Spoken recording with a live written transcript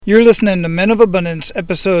You're listening to Men of Abundance,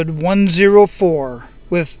 episode 104,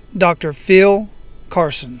 with Dr. Phil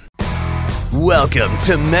Carson. Welcome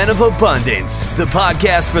to Men of Abundance, the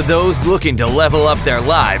podcast for those looking to level up their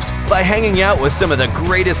lives by hanging out with some of the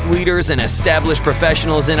greatest leaders and established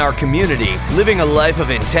professionals in our community, living a life of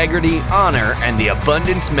integrity, honor, and the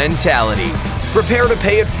abundance mentality. Prepare to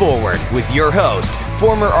pay it forward with your host,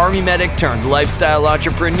 former Army medic turned lifestyle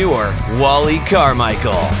entrepreneur, Wally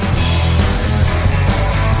Carmichael.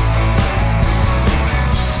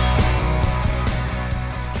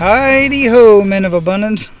 Heidi-ho, Men of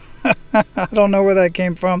Abundance. I don't know where that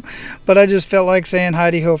came from, but I just felt like saying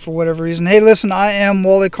heidi-ho for whatever reason. Hey, listen, I am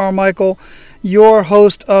Wally Carmichael, your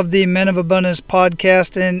host of the Men of Abundance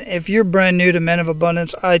podcast, and if you're brand new to Men of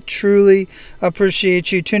Abundance, I truly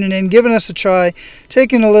appreciate you tuning in, giving us a try,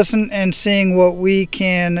 taking a listen, and seeing what we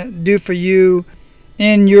can do for you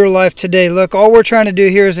in your life today. Look, all we're trying to do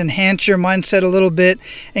here is enhance your mindset a little bit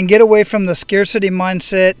and get away from the scarcity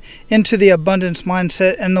mindset into the abundance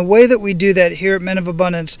mindset. And the way that we do that here at Men of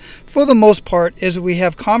Abundance, for the most part, is we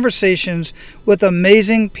have conversations with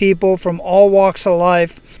amazing people from all walks of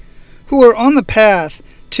life who are on the path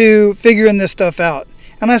to figuring this stuff out.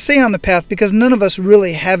 And I say on the path because none of us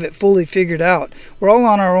really have it fully figured out. We're all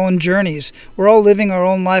on our own journeys. We're all living our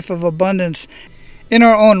own life of abundance in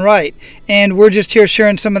our own right, and we're just here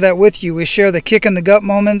sharing some of that with you. We share the kick in the gut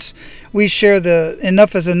moments. We share the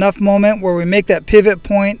enough is enough moment where we make that pivot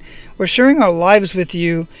point. We're sharing our lives with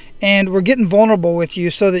you, and we're getting vulnerable with you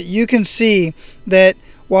so that you can see that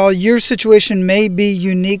while your situation may be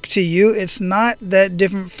unique to you, it's not that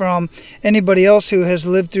different from anybody else who has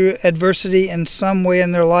lived through adversity in some way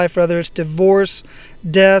in their life, whether it's divorce,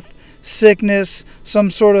 death, sickness, some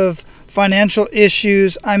sort of financial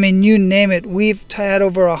issues. I mean, you name it. We've had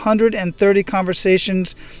over 130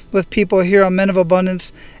 conversations with people here on Men of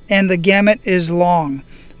Abundance, and the gamut is long.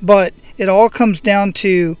 But it all comes down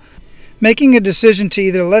to making a decision to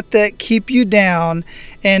either let that keep you down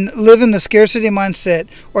and live in the scarcity mindset,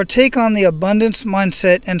 or take on the abundance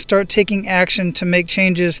mindset and start taking action to make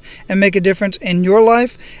changes and make a difference in your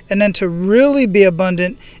life. And then to really be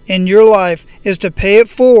abundant in your life is to pay it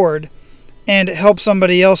forward and help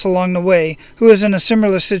somebody else along the way who is in a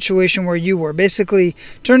similar situation where you were. Basically,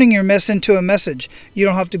 turning your mess into a message. You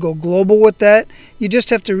don't have to go global with that. You just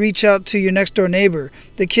have to reach out to your next door neighbor,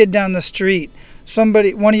 the kid down the street,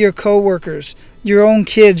 somebody, one of your coworkers, your own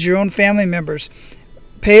kids, your own family members.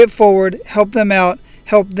 Pay it forward, help them out,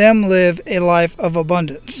 help them live a life of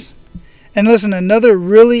abundance. And listen, another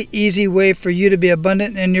really easy way for you to be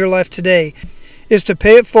abundant in your life today is to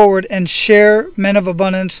pay it forward and share Men of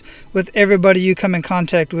Abundance with everybody you come in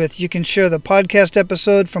contact with. You can share the podcast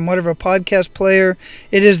episode from whatever podcast player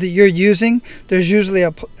it is that you're using. There's usually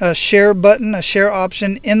a share button, a share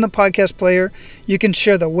option in the podcast player. You can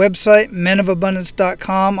share the website,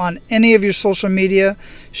 menofabundance.com, on any of your social media.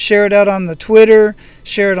 Share it out on the Twitter,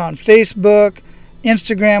 share it on Facebook,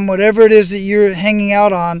 Instagram, whatever it is that you're hanging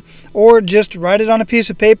out on, or just write it on a piece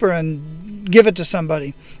of paper and give it to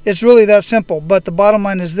somebody. It's really that simple. But the bottom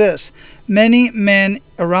line is this: many men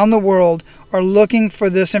around the world are looking for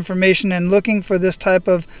this information and looking for this type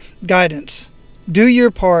of guidance. Do your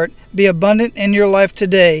part, be abundant in your life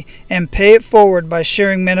today, and pay it forward by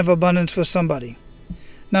sharing Men of Abundance with somebody.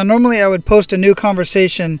 Now, normally I would post a new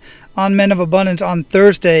conversation on Men of Abundance on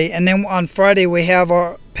Thursday, and then on Friday we have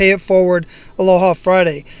our Pay It Forward Aloha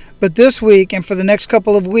Friday. But this week and for the next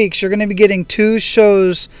couple of weeks, you're going to be getting 2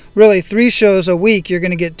 shows, really 3 shows a week. You're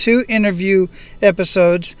going to get 2 interview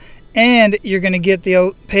episodes, and you're going to get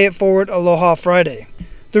the Pay It Forward Aloha Friday.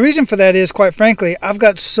 The reason for that is, quite frankly, I've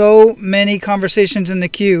got so many conversations in the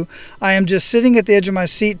queue. I am just sitting at the edge of my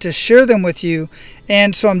seat to share them with you.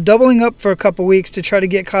 And so I'm doubling up for a couple weeks to try to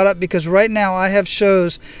get caught up, because right now I have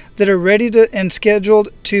shows that are ready to and scheduled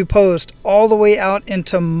to post all the way out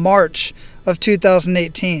into March of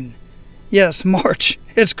 2018. Yes, March.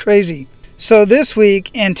 It's crazy. So this week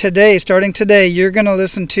and today, starting today, you're going to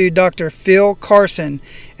listen to Dr. Phil Carson,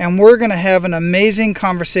 and we're going to have an amazing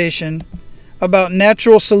conversation about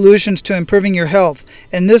natural solutions to improving your health.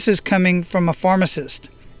 And this is coming from a pharmacist.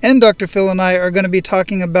 And Dr. Phil and I are going to be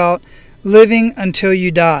talking about living until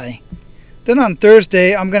you die. Then on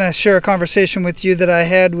Thursday, I'm going to share a conversation with you that I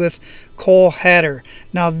had with Cole Hatter.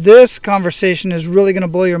 Now, this conversation is really going to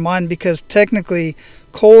blow your mind, because technically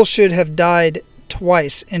Cole should have died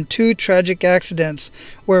twice in 2 tragic accidents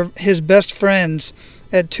where his best friends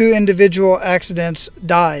at 2 individual accidents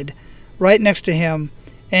died right next to him,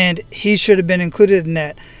 and he should have been included in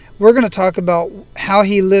that. We're going to talk about how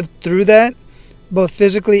he lived through that, both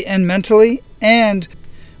physically and mentally, and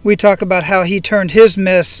we talk about how he turned his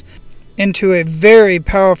mess into a very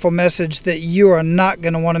powerful message that you are not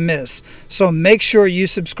going to want to miss. So make sure you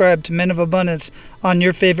subscribe to Men of Abundance on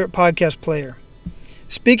your favorite podcast player.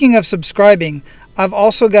 Speaking of subscribing, I've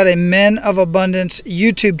also got a Men of Abundance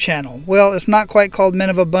YouTube channel. Well, it's not quite called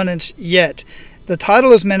Men of Abundance yet. The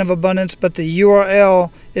title is Men of Abundance, but the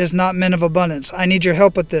URL is not Men of Abundance. I need your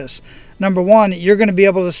help with this. Number one, you're going to be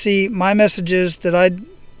able to see my messages that I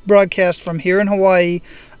broadcast from here in Hawaii,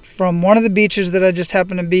 from one of the beaches that I just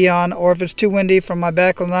happen to be on, or if it's too windy, from my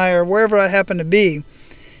back lanai or wherever I happen to be.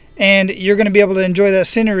 And you're going to be able to enjoy that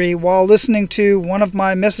scenery while listening to one of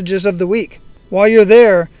my messages of the week. While you're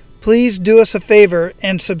there, please do us a favor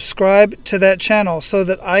and subscribe to that channel so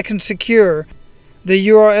that I can secure the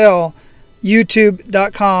URL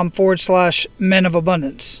youtube.com/Men of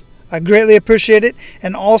Abundance. I greatly appreciate it,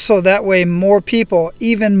 and also that way more people,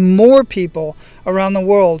 even more people around the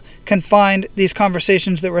world can find these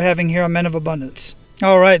conversations that we're having here on Men of Abundance.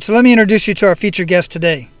 All right, so let me introduce you to our featured guest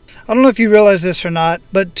today. I don't know if you realize this or not,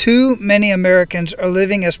 but too many Americans are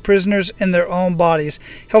living as prisoners in their own bodies,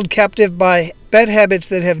 held captive by bad habits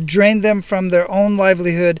that have drained them from their own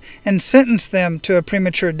livelihood and sentenced them to a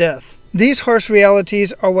premature death. These harsh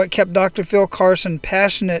realities are what kept Dr. Phil Carson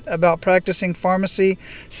passionate about practicing pharmacy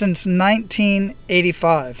since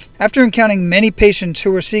 1985. After encountering many patients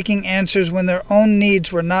who were seeking answers when their own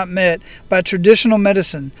needs were not met by traditional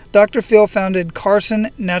medicine, Dr. Phil founded Carson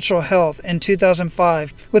Natural Health in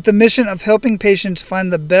 2005 with the mission of helping patients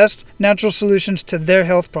find the best natural solutions to their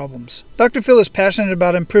health problems. Dr. Phil is passionate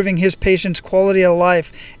about improving his patients' quality of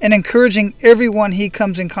life and encouraging everyone he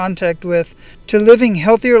comes in contact with to living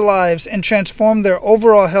healthier lives and transform their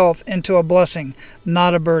overall health into a blessing,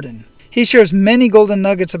 not a burden. He shares many golden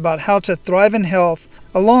nuggets about how to thrive in health,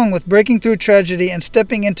 along with breaking through tragedy and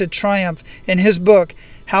stepping into triumph in his book,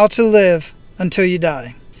 How to Live Until You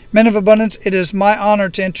Die. Men of Abundance, it is my honor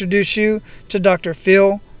to introduce you to Dr.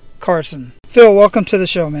 Phil Carson. Phil, welcome to the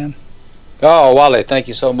show, man. Oh, Wally, thank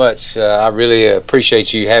you so much. I really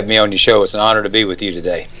appreciate you having me on your show. It's an honor to be with you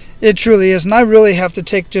today. It truly is, and I really have to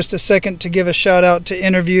take just a second to give a shout out to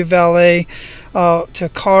Interview Valet, to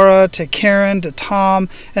Cara, to Karen, to Tom,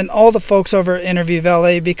 and all the folks over at Interview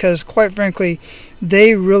Valet, because quite frankly,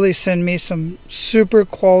 they really send me some super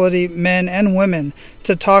quality men and women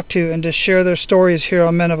to talk to and to share their stories here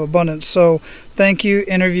on Men of Abundance. So thank you,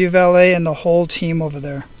 Interview Valet, and the whole team over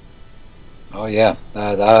there. Oh, yeah,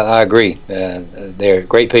 I agree. They're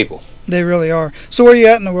great people. They really are. So where are you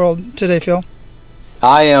at in the world today, Phil?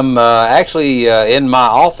 I am actually in my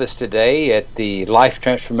office today at the Life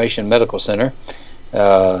Transformation Medical Center in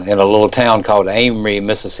a little town called Amory,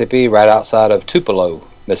 Mississippi, right outside of Tupelo,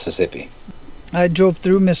 Mississippi. I drove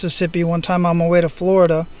through Mississippi one time on my way to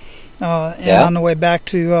Florida and on the way back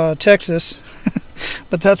to Texas.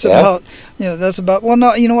 But that's about, well,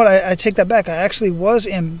 no, you know what? I take that back. I was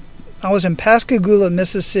in Pascagoula,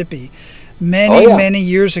 Mississippi many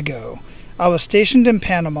years ago. I was stationed in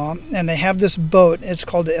Panama, and they have this boat. It's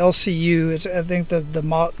called the LCU. I think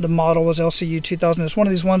the model was LCU 2000. It's one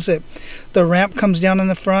of these ones that the ramp comes down in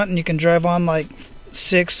the front, and you can drive on like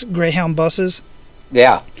 6 Greyhound buses.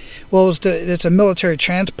 Yeah. Well, it's a military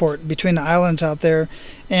transport between the islands out there,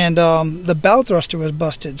 and the bow thruster was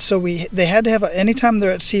busted. So they had to have anytime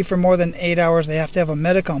they're at sea for more than 8 hours, they have to have a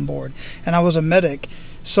medic on board, and I was a medic.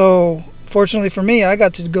 So fortunately for me, I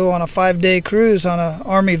got to go on a 5-day cruise on an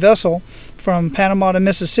Army vessel from Panama to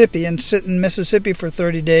Mississippi and sit in Mississippi for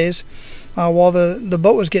 30 days while the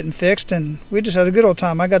boat was getting fixed, and we just had a good old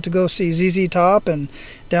time. I got to go see ZZ Top and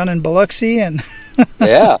down in Biloxi, and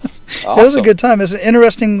yeah, awesome. It was a good time. It's an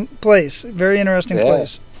interesting place, very interesting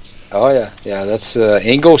place. Oh yeah, that's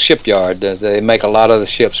Ingalls Shipyard. They make a lot of the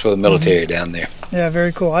ships for the military down there. Yeah,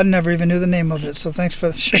 very cool. I never even knew the name of it, so thanks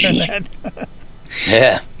for sharing that.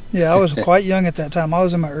 Yeah. Yeah, I was quite young at that time. I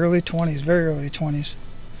was in my early 20s, very early 20s.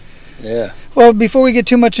 Yeah. Well, before we get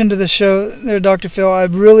too much into the show there, Dr. Phil,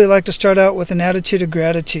 I'd really like to start out with an attitude of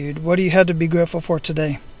gratitude. What do you have to be grateful for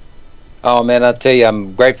today? Oh, man, I tell you,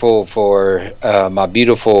 I'm grateful for my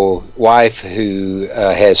beautiful wife who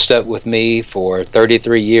has stuck with me for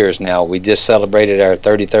 33 years now. We just celebrated our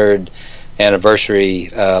 33rd anniversary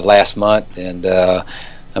last month, and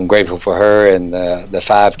I'm grateful for her and the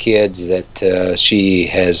 5 kids that she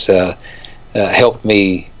has helped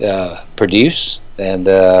me produce. And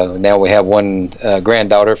now we have one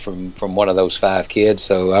granddaughter from one of those 5 kids,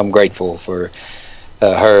 so I'm grateful for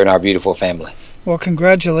her and our beautiful family. Well,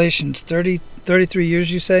 congratulations. 33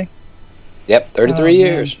 years, you say? Yep, 33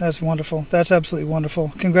 years. Man, that's wonderful. That's absolutely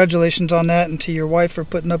wonderful. Congratulations on that, and to your wife for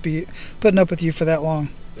putting up with you for that long.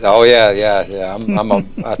 Oh yeah.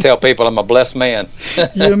 I tell people I'm a blessed man.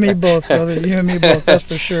 You and me both, brother. You and me both. That's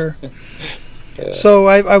for sure. Yeah. So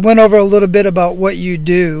I went over a little bit about what you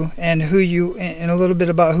do and a little bit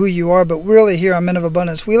about who you are, but really here on Men of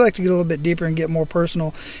Abundance, we like to get a little bit deeper and get more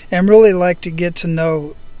personal, and really like to get to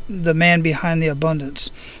know the man behind the abundance.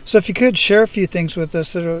 So if you could share a few things with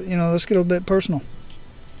us that are, let's get a little bit personal.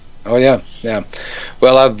 Oh yeah.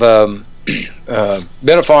 Well, I've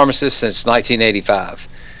been a pharmacist since 1985,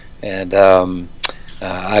 and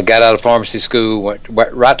I got out of pharmacy school, went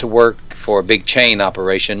right to work for a big chain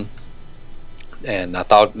operation. And I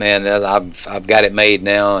thought, man, I've got it made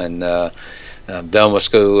now, and I'm done with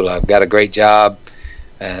school. I've got a great job,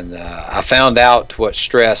 and I found out what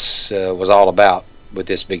stress was all about with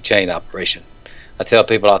this big chain operation. I tell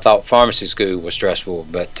people I thought pharmacy school was stressful,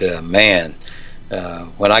 but man,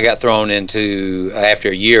 when I got thrown into, after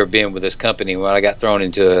a year of being with this company, when I got thrown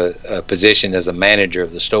into a position as a manager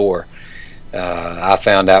of the store, I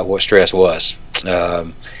found out what stress was.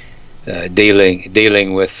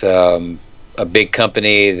 Dealing with a big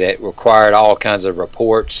company that required all kinds of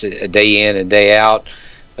reports day in and day out,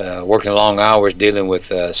 working long hours, dealing with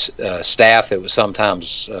staff that was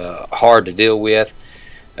sometimes hard to deal with.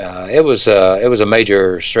 It was a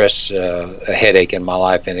major stress headache in my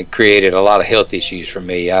life, and it created a lot of health issues for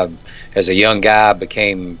me. As a young guy, I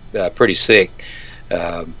became pretty sick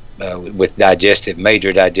with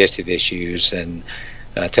major digestive issues, and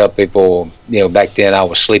I tell people, back then I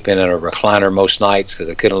was sleeping in a recliner most nights because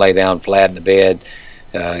I couldn't lay down flat in the bed.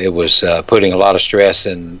 It was putting a lot of stress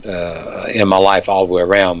in my life all the way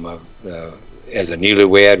around. As a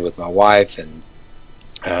newlywed with my wife, and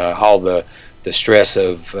all the stress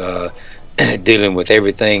of dealing with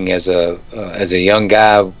everything as a young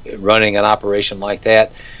guy running an operation like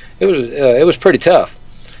that, it was pretty tough.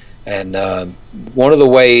 And one of the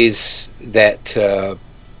ways that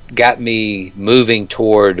got me moving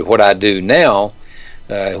toward what I do now,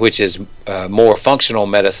 which is more functional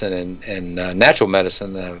medicine and natural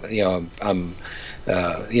medicine.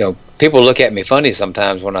 People look at me funny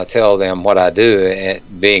sometimes when I tell them what I do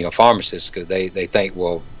at being a pharmacist, because they think,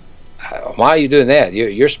 well, why are you doing that?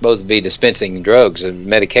 You're supposed to be dispensing drugs and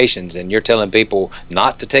medications, and you're telling people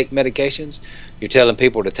not to take medications. You're telling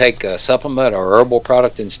people to take a supplement or herbal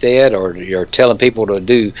product instead, or you're telling people to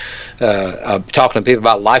do, talking to people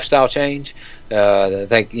about lifestyle change. They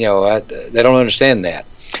think, they don't understand that.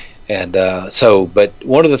 And but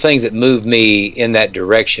one of the things that moved me in that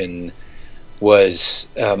direction was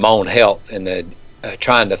my own health, and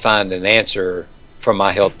trying to find an answer for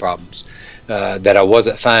my health problems that I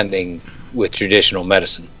wasn't finding with traditional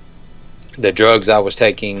medicine. The drugs I was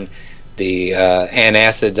taking, the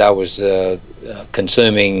antacids I was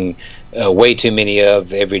consuming way too many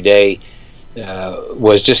of every day,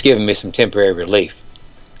 was just giving me some temporary relief.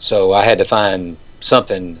 So I had to find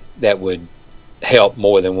something that would help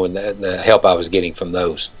more than the help I was getting from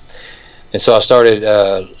those. And so I started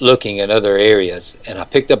looking at other areas, and I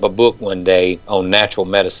picked up a book one day on natural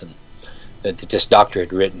medicine that this doctor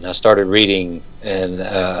had written. I started reading, and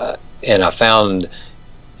I found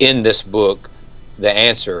in this book the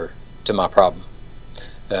answer to my problem.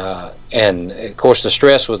 And of course the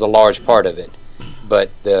stress was a large part of it, but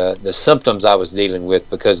the symptoms I was dealing with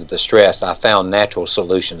because of the stress, I found natural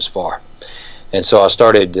solutions for. And so I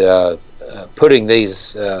started putting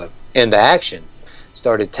these into action,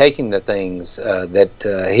 started taking the things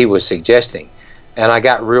that he was suggesting, and I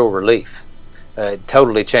got real relief. It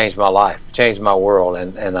totally changed my life, changed my world,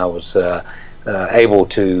 and I was able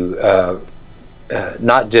to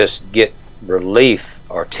not just get relief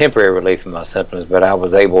or temporary relief from my symptoms, but I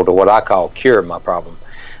was able to what I call cure my problem.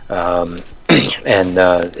 And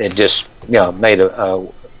it just made a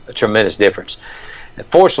tremendous difference. And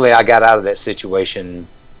fortunately, I got out of that situation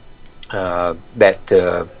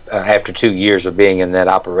after 2 years of being in that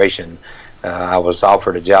operation. I was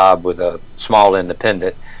offered a job with a small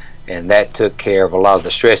independent, and that took care of a lot of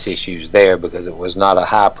the stress issues there, because it was not a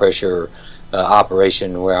high pressure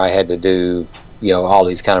operation where I had to do all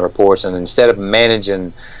these kind of reports. And instead of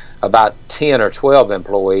managing about 10 or 12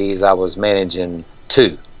 employees, I was managing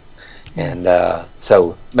 2, and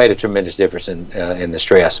so made a tremendous difference in the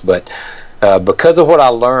stress. But because of what I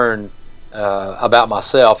learned about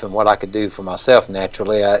myself and what I could do for myself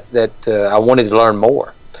naturally, I wanted to learn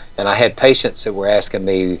more. And I had patients that were asking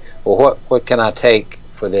me, well, what can I take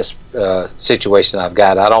for this situation I've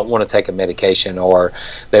got? I don't want to take a medication. Or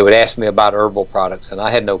they would ask me about herbal products, and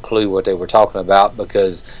I had no clue what they were talking about,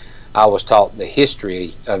 because I was taught the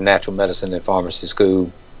history of natural medicine in pharmacy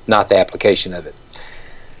school, not the application of it.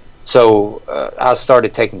 So I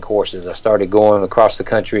started taking courses. I started going across the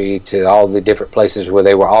country to all the different places where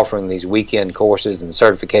they were offering these weekend courses and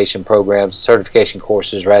certification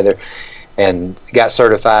courses rather, and got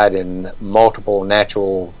certified in multiple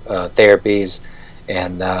natural therapies.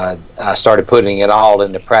 And I started putting it all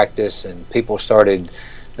into practice, and people started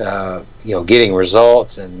getting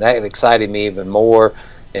results, and that excited me even more.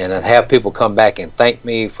 And I'd have people come back and thank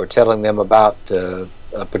me for telling them about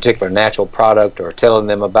a particular natural product, or telling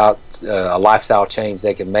them about a lifestyle change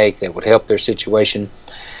they could make that would help their situation.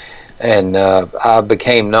 And I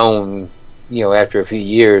became known, after a few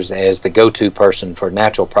years, as the go-to person for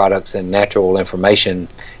natural products and natural information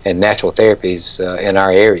and natural therapies in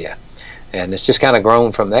our area. And it's just kind of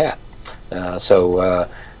grown from that. So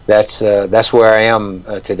that's where I am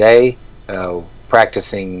today,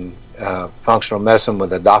 practicing functional medicine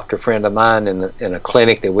with a doctor friend of mine in a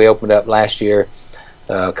clinic that we opened up last year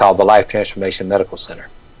called the Life Transformation Medical Center.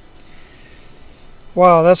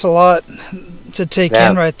 Wow, that's a lot to take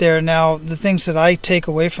in right there. Now, the things that I take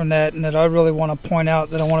away from that, and that I really want to point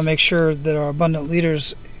out, that I want to make sure that our abundant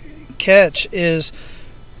leaders catch, is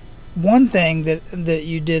one thing that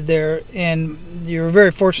you did there, and you're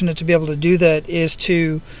very fortunate to be able to do that, is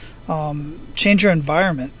to change your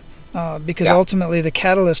environment, because ultimately the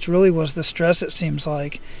catalyst really was the stress, it seems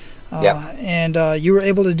like. And you were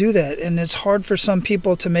able to do that, and it's hard for some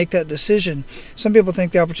people to make that decision. Some people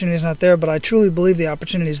think the opportunity is not there, but I truly believe the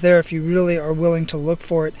opportunity is there if you really are willing to look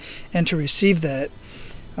for it and to receive that.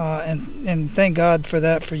 And thank God for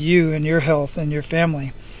that, for you and your health and your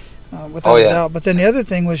family, without a doubt. But then the other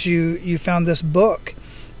thing was you found this book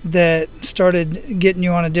that started getting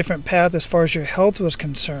you on a different path as far as your health was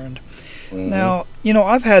concerned. Mm-hmm. Now,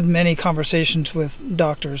 I've had many conversations with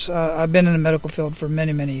doctors. I've been in the medical field for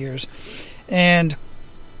many, many years. And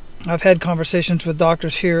I've had conversations with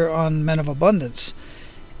doctors here on Men of Abundance.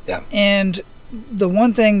 Yeah. And the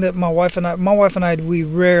one thing that my wife and I, we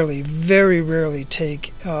rarely, very rarely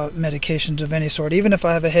take medications of any sort. Even if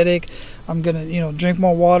I have a headache, I'm going to, drink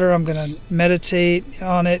more water. I'm going to meditate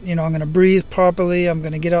on it. I'm going to breathe properly. I'm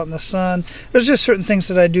going to get out in the sun. There's just certain things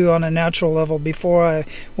that I do on a natural level before I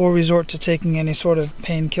will resort to taking any sort of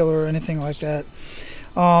painkiller or anything like that.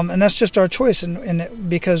 And that's just our choice. And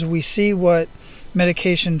because we see what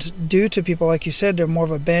medications do to people, like you said, they're more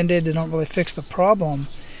of a Band-Aid. They don't really fix the problem.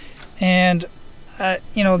 And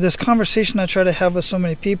this conversation I try to have with so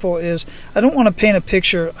many people is, I don't want to paint a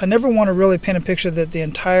picture. I never want to really paint a picture that the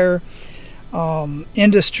entire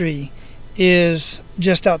industry is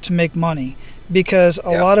just out to make money, because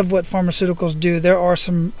a lot of what pharmaceuticals do, there are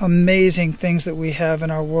some amazing things that we have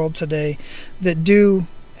in our world today that do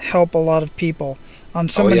help a lot of people on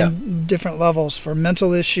so many different levels, for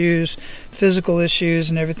mental issues, physical issues,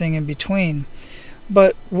 and everything in between.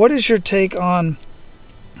 But what is your take on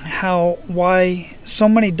why so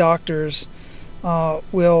many doctors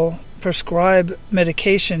will prescribe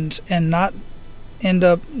medications and not end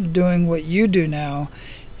up doing what you do now,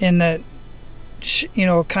 in that,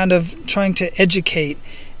 kind of trying to educate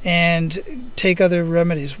and take other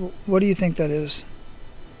remedies? What do you think that is?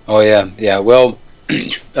 Oh, yeah. Well,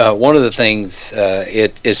 one of the things,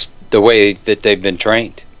 it's the way that they've been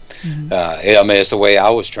trained. Mm-hmm. It's the way I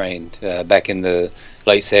was trained back in the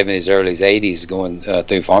late 70s, early 80s, going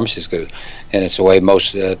through pharmacy school. And it's the way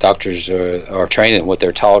most doctors are trained and what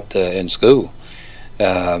they're taught in school.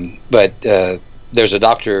 But there's a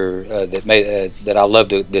doctor that I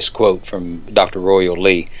loved this quote from Dr. Royal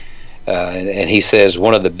Lee. And he says,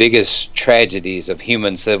 one of the biggest tragedies of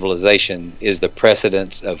human civilization is the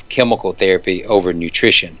precedence of chemical therapy over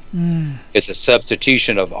nutrition. It's a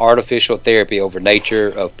substitution of artificial therapy over nature,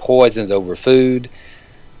 of poisons over food,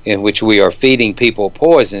 in which we are feeding people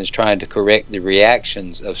poisons trying to correct the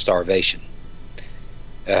reactions of starvation.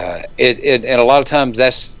 And a lot of times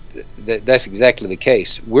that's exactly the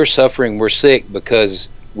case. We're suffering, we're sick because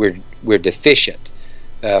we're deficient.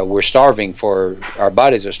 We're starving our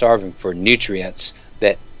bodies are starving for nutrients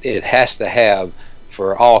that it has to have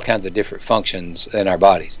for all kinds of different functions in our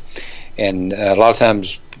bodies. And a lot of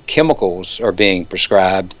times chemicals are being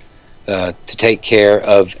prescribed to take care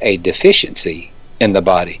of a deficiency in the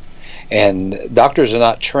body. And doctors are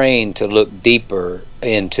not trained to look deeper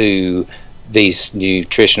into these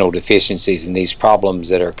nutritional deficiencies and these problems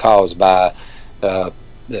that are caused by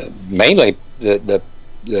mainly the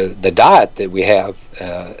diet that we have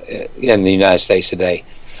in the United States today.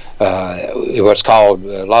 What's called,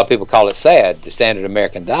 a lot of people call it SAD, the Standard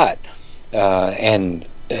American Diet, and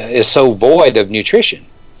is so void of nutrition.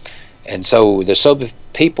 And so there's so many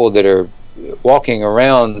people that are walking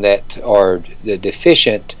around that are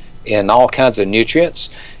deficient in all kinds of nutrients.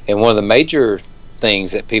 And one of the major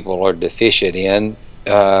things that people are deficient in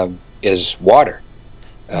is water.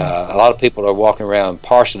 A lot of people are walking around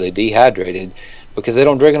partially dehydrated because they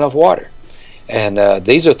don't drink enough water. And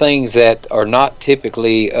these are things that are not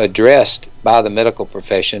typically addressed by the medical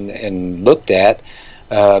profession and looked at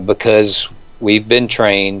because we've been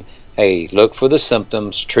trained, hey, look for the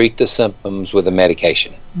symptoms, treat the symptoms with a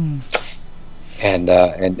medication.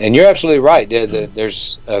 And you're absolutely right.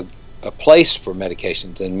 There's a place for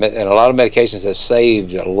medications, and a lot of medications have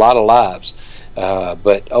saved a lot of lives.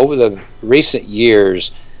 But over the recent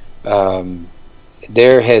years,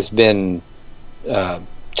 there has been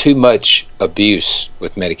too much abuse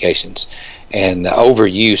with medications and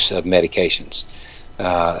overuse of medications.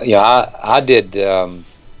 I did,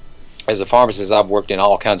 as a pharmacist, I've worked in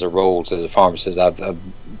all kinds of roles as a pharmacist. I've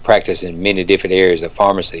practiced in many different areas of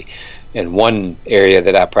pharmacy. And one area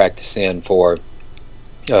that I practiced in for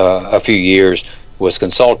a few years was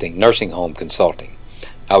consulting, nursing home consulting.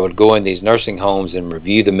 I would go in these nursing homes and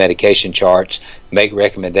review the medication charts, make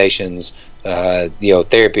recommendations,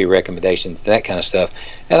 therapy recommendations, that kind of stuff.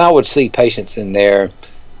 And I would see patients in there,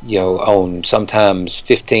 on sometimes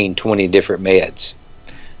 15, 20 different meds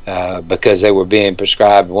because they were being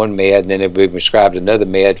prescribed one med, and then they would be prescribed another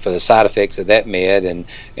med for the side effects of that med. And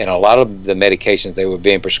a lot of the medications they were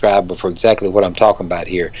being prescribed were for exactly what I'm talking about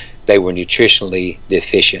here. They were nutritionally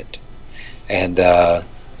deficient, and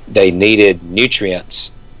they needed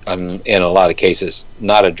nutrients in a lot of cases,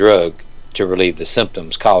 not a drug, to relieve the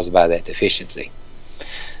symptoms caused by that deficiency.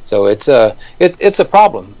 So it's a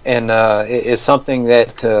problem, and it's something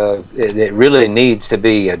that it really needs to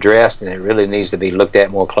be addressed, and it really needs to be looked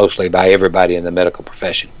at more closely by everybody in the medical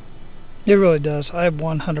profession. It really does. I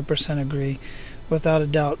 100% agree, without a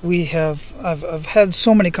doubt. I've had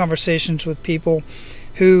so many conversations with people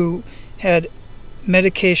who had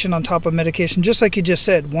medication on top of medication, just like you just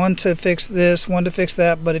said, one to fix this, one to fix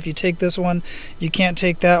that, but if you take this one, you can't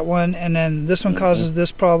take that one, and then this one causes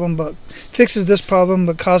this problem, but fixes this problem,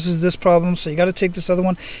 but causes this problem, so you got to take this other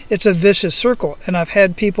one. It's a vicious circle, and I've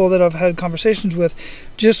had people that I've had conversations with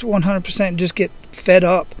just 100% just get fed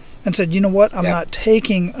up and said, you know what, I'm not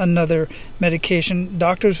taking another medication.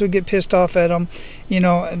 Doctors would get pissed off at them,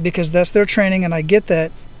 because that's their training, and I get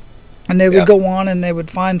that. And they would go on and they would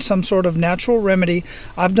find some sort of natural remedy.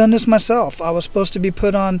 I've done this myself. I was supposed to be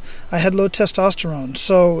put on, I had low testosterone,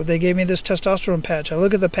 so they gave me this testosterone patch. I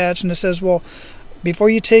look at the patch and it says, well, before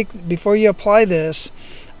you apply this,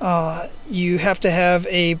 you have to have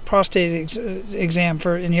a prostate exam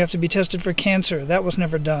and you have to be tested for cancer. That was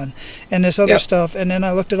never done. And this other stuff. And then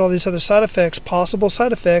I looked at all these other side effects, possible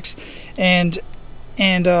side effects, and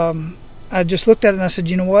I just looked at it and I said,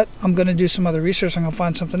 you know what? I'm going to do some other research. I'm going to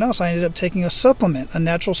find something else. I ended up taking a supplement, a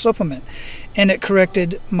natural supplement, and it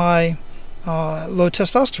corrected my low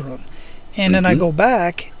testosterone. And then I go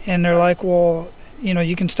back and they're like, well,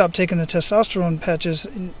 you can stop taking the testosterone patches.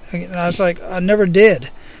 And I was like, I never did.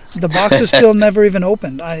 The box is still never even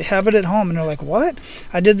opened. I have it at home. And they're like, what?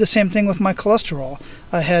 I did the same thing with my cholesterol.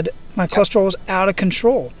 My cholesterol was out of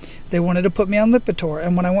control. They wanted to put me on Lipitor.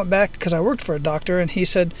 And when I went back, because I worked for a doctor, and he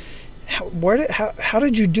said, how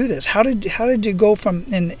did you do this? How did you go from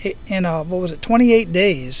in 28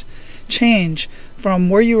 days change from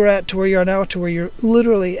where you were at to where you are now to where you're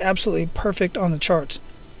literally absolutely perfect on the charts?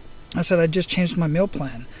 I said, I just changed my meal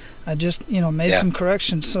plan. I just made some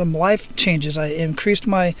corrections, some life changes. I increased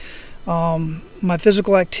my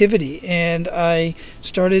physical activity, and I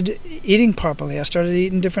started eating properly. I started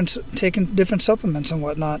taking different supplements and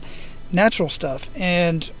whatnot. Natural stuff,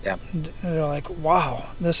 and they're like, wow,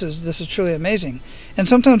 this is truly amazing. And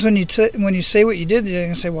sometimes when you say what you did, you're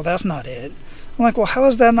going to say, well, that's not it. I'm like, well, how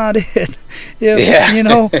is that not it?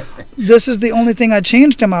 This is the only thing I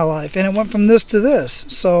changed in my life, and it went from this to this.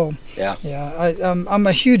 So I'm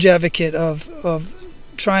a huge advocate of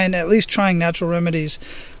trying natural remedies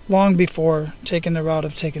long before taking the route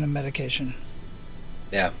of taking a medication.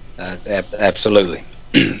 Absolutely.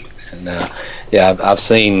 And I've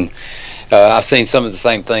seen some of the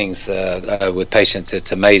same things with patients.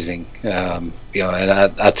 It's amazing, and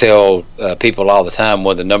I tell people all the time,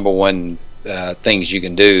 one of the number one things you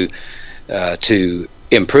can do to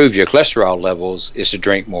improve your cholesterol levels is to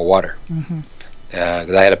drink more water.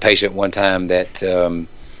 Because I had a patient one time that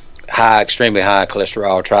extremely high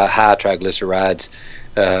cholesterol, high triglycerides.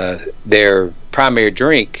 Their primary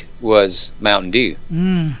drink was Mountain Dew.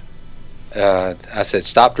 I said,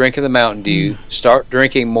 stop drinking the Mountain Dew, start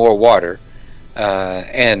drinking more water,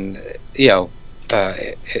 and that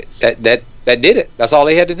did it. That's all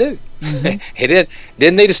he had to do. He didn't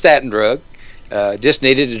need a statin drug, just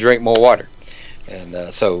needed to drink more water.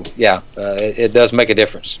 It does make a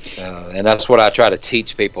difference, and that's what I try to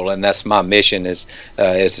teach people, and that's my mission is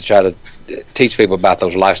to try to teach people about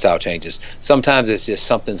those lifestyle changes. Sometimes it's just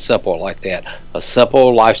something simple like that. A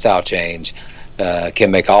simple lifestyle change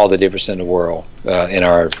can make all the difference in the world in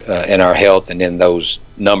our health and in those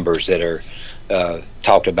numbers that are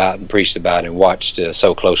talked about and preached about and watched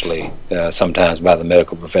so closely sometimes by the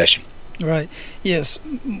medical profession. Right. Yes.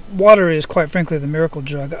 Water is, quite frankly, the miracle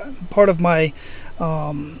drug. Part of my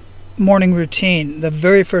morning routine, the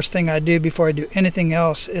very first thing I do before I do anything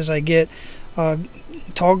else is I get a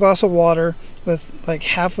tall glass of water with like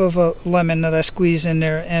half of a lemon that I squeeze in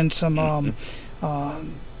there and some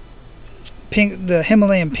the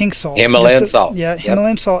Himalayan pink salt. Himalayan salt. Yeah,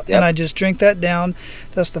 Himalayan salt, and I just drink that down.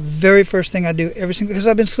 That's the very first thing I do every single, because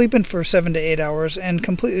I've been sleeping for 7 to 8 hours and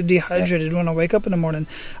completely dehydrated when I wake up in the morning.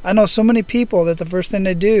 I know so many people that the first thing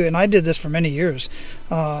they do, and I did this for many years,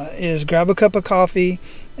 is grab a cup of coffee,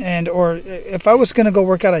 or if I was going to go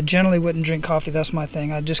work out, I generally wouldn't drink coffee. That's my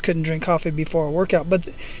thing. I just couldn't drink coffee before a workout. But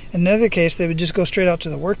in the other case, they would just go straight out to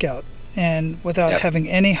the workout and without having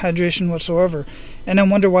any hydration whatsoever, and then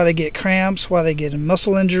wonder why they get cramps, why they get a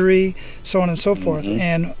muscle injury, so on and so forth.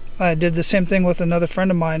 And I did the same thing with another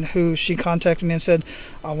friend of mine who she contacted me and said,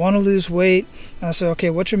 I want to lose weight. And I said, okay,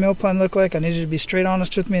 what's your meal plan look like? I need you to be straight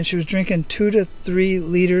honest with me. And she was drinking 2 to 3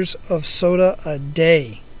 liters of soda a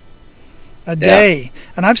day. Day.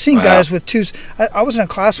 And I've seen guys with twos. I was in a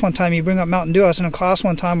class one time, you bring up Mountain Dew, I was in a class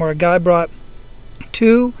one time where a guy brought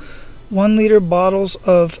 2 1-liter bottles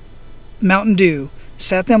of Mountain Dew,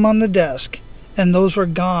 sat them on the desk, and those were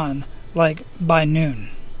gone like by noon.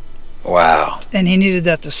 Wow. And he needed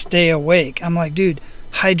that to stay awake. I'm like, dude,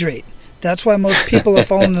 hydrate. That's why most people are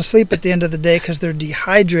falling asleep at the end of the day, because they're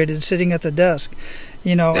dehydrated sitting at the desk,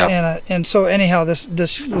 and so anyhow,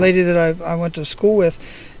 this lady that I went to school with,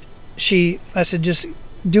 I said, just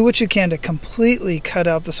do what you can to completely cut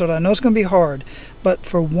out the soda. I know it's going to be hard, but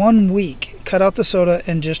for 1 week, cut out the soda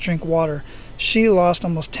and just drink water. She lost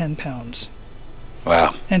almost 10 pounds.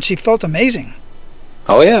 Wow. And she felt amazing.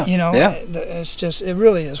 Oh, yeah. It's just, it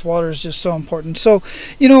really is. Water is just so important. So,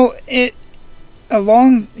 you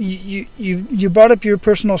brought up your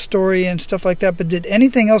personal story and stuff like that, but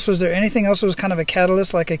was there anything else that was kind of a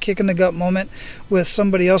catalyst, like a kick in the gut moment with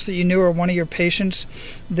somebody else that you knew or one of your patients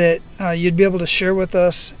that you'd be able to share with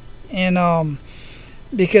us? And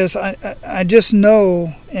because I just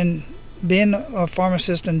know, and being a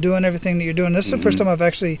pharmacist and doing everything that you're doing, this is the first time I've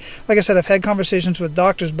actually, like I said, I've had conversations with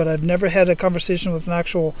doctors, but I've never had a conversation with an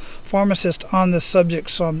actual pharmacist on this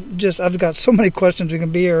subject. So I've got so many questions. We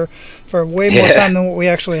can be here for way more time than what we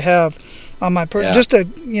actually have on my just to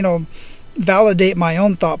validate my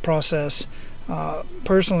own thought process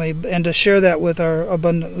personally, and to share that with our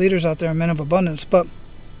abundant leaders out there, Men of Abundance. But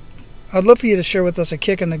I'd love for you to share with us a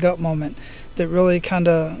kick in the gut moment that really kind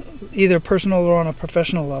of either personal or on a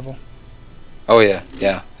professional level. Oh yeah.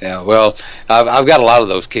 Well, I've got a lot of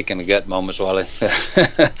those kick in the gut moments, Wally.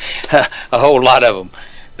 A whole lot of them.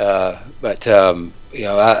 But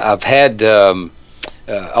I've had on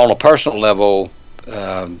a personal level.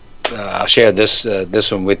 I'll share this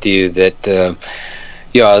one with you. That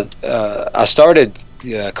I started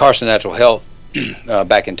Carson Natural Health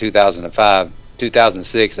back in 2005.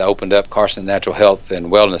 2006, I opened up Carson Natural Health and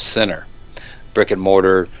Wellness Center, brick and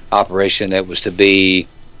mortar operation that was to be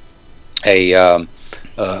a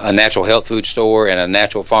natural health food store and a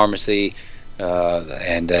natural pharmacy,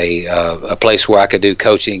 and a place where I could do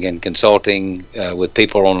coaching and consulting with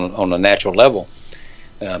people on a natural level,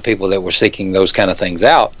 people that were seeking those kind of things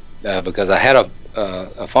out, because I had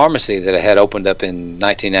a pharmacy that I had opened up in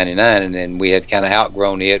 1999, and then we had kind of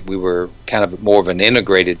outgrown it. We were kind of more of an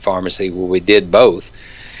integrated pharmacy where we did both,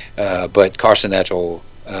 but Carson Natural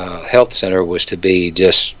Health Center was to be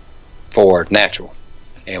just for natural.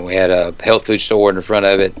 And we had a health food store in the front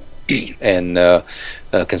of it, and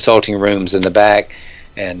consulting rooms in the back,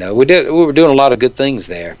 and we were doing a lot of good things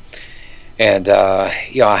there. And I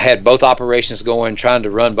had both operations going, trying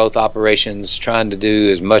to run both operations, trying to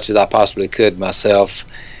do as much as I possibly could myself,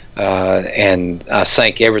 and I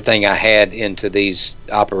sank everything I had into these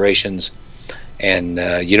operations. And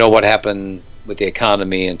you know what happened with the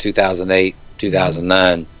economy in 2008,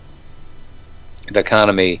 2009? The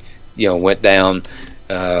economy, went down.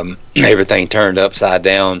 Everything turned upside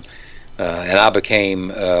down, and I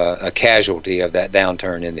became a casualty of that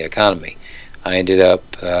downturn in the economy. I ended up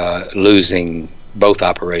losing both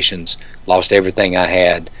operations, lost everything I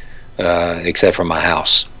had except for my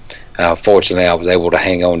house. Fortunately, I was able to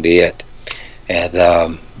hang on to it,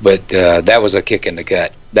 and but that was a kick in the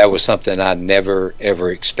gut. That was something I never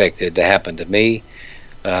ever expected to happen to me,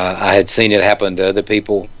 I had seen it happen to other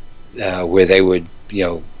people where they would,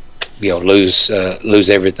 lose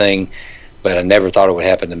everything, but I never thought it would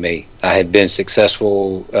happen to me. I had been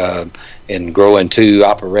successful in growing 2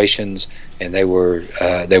 operations, and they were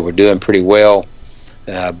doing pretty well,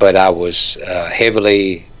 but I was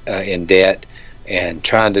heavily in debt and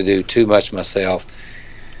trying to do too much myself,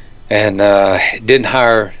 and didn't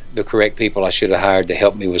hire the correct people I should have hired to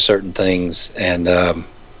help me with certain things, and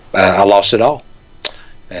I lost it all.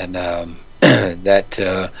 And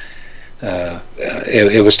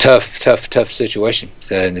it was tough situation.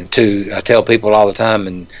 And I tell people all the time,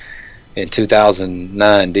 in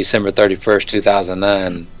 2009, December 31st,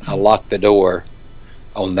 2009, I locked the door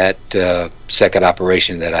on that second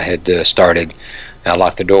operation that I had started. I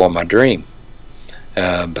locked the door on my dream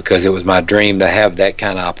because it was my dream to have that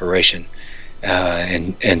kind of operation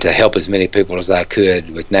and to help as many people as I could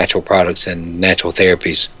with natural products and natural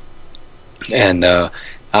therapies. And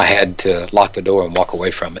I had to lock the door and walk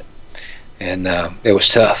away from it. And it was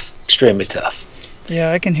tough, extremely tough.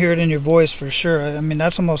 Yeah, I can hear it in your voice for sure. I mean,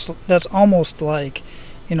 that's almost like,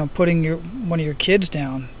 putting one of your kids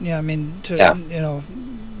down. Yeah, I mean,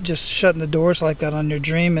 just shutting the doors like that on your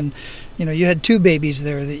dream. And, you had 2 babies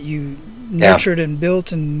there that you nurtured and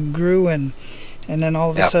built and grew, and then all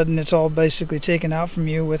of a sudden it's all basically taken out from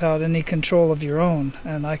you without any control of your own.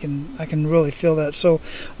 And I can really feel that. So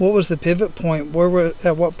what was the pivot point?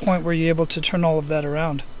 At what point were you able to turn all of that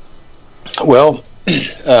around? Well,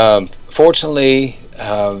 fortunately,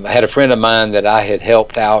 I had a friend of mine that I had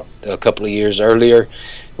helped out a couple of years earlier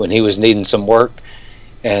when he was needing some work,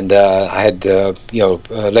 and I had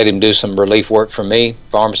let him do some relief work for me,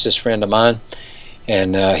 pharmacist friend of mine,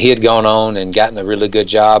 and he had gone on and gotten a really good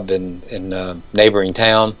job in a neighboring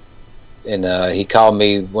town, and he called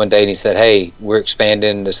me one day and he said, "Hey, we're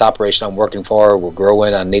expanding this operation I'm working for. We're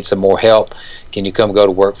growing. I need some more help. Can you come go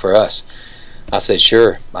to work for us?" I said,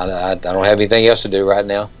 "Sure. I don't have anything else to do right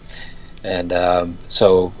now." And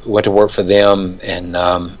so went to work for them, and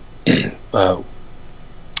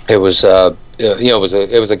it was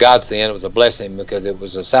it was a godsend. It was a blessing because it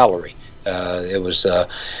was a salary. It was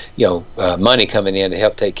money coming in to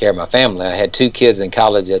help take care of my family. I had 2 kids in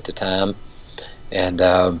college at the time, and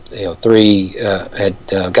 3 had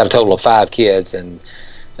got a total of 5 kids, and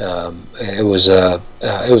it was a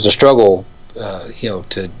struggle.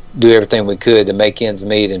 To do everything we could to make ends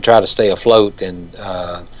meet and try to stay afloat, and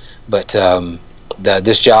but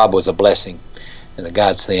this job was a blessing and a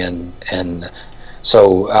godsend, and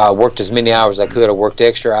so I worked as many hours as I could. I worked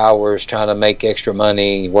extra hours trying to make extra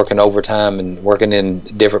money, working overtime and working in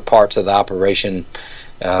different parts of the operation.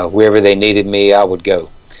 Wherever they needed me, I would go,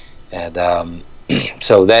 and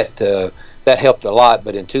so that helped a lot.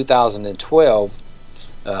 But in 2012,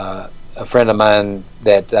 a friend of mine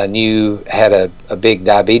that I knew had a big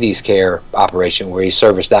diabetes care operation where he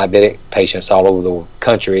serviced diabetic patients all over the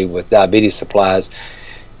country with diabetes supplies,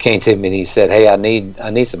 came to me and he said, "Hey, I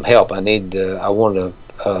need some help. I want to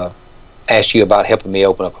ask you about helping me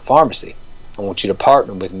open up a pharmacy. I want you to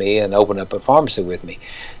partner with me and open up a pharmacy with me,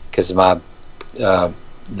 because the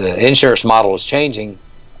insurance model is changing,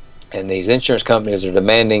 and these insurance companies are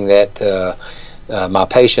demanding that my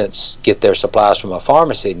patients get their supplies from a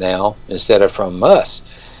pharmacy now instead of from us."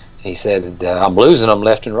 He said, "I'm losing them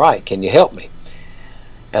left and right. Can you help me?"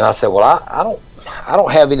 And I said, "Well, I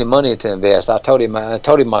don't have any money to invest." I told him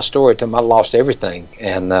my story. To him, I lost everything,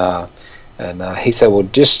 and he said, "Well,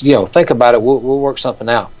 just think about it. We'll work something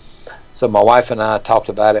out." So my wife and I talked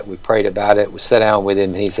about it. We prayed about it. We sat down with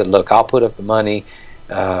him, and he said, "Look, I'll put up the money.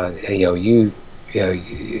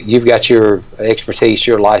 You've got your expertise,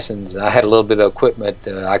 your license. I had a little bit of equipment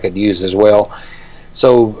I could use as well."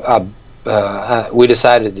 So we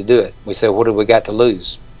decided to do it. We said, "What have we got to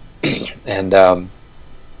lose?" And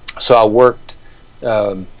so I worked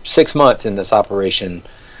 6 months in this operation,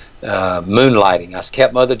 moonlighting. I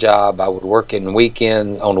kept my other job. I would work on the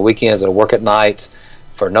weekends. I'd work at nights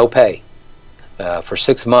for no pay. For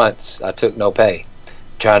 6 months, I took no pay,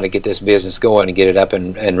 trying to get this business going and get it up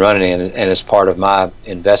and running, and as part of my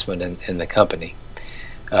investment in the company.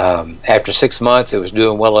 After 6 months, it was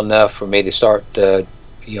doing well enough for me to start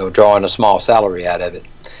drawing a small salary out of it.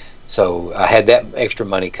 So I had that extra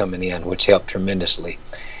money coming in, which helped tremendously.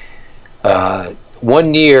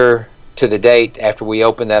 1 year to the date after we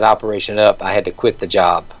opened that operation up, I had to quit the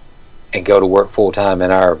job and go to work full-time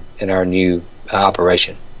in our new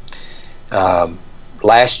operation.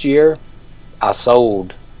 Last year, I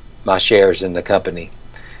sold my shares in the company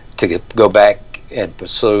to go back and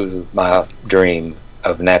pursue my dream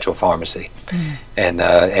of natural pharmacy and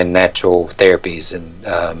natural therapies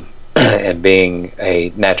and being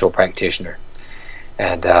a natural practitioner.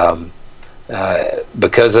 And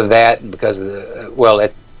because of that, and because of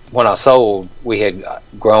when I sold, we had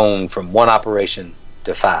grown from one operation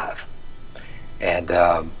to 5, and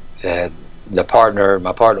my partner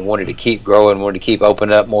wanted to keep growing, wanted to keep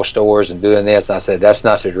opening up more stores and doing this. And I said, that's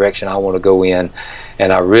not the direction I want to go in,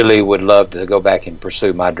 and I really would love to go back and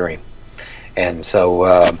pursue my dream. And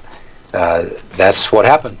so that's what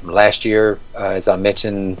happened. Last year, as I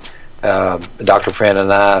mentioned, Dr. Friend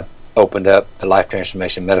and I opened up the Life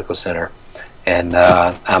Transformation Medical Center, and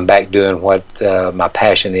I'm back doing what my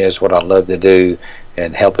passion is, what I love to do,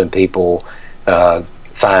 and helping people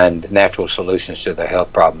find natural solutions to their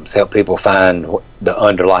health problems, help people find the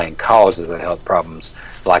underlying cause of their health problems,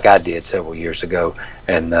 like I did several years ago,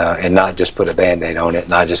 and not just put a Band-Aid on it,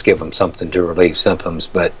 not just give them something to relieve symptoms,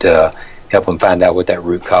 but help them find out what that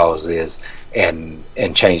root cause is and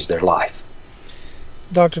change their life.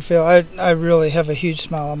 Dr. Phil, I really have a huge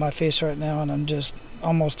smile on my face right now, and I'm just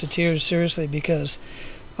almost to tears, seriously, because,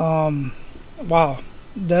 wow,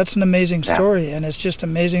 that's an amazing story, and it's just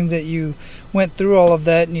amazing that you went through all of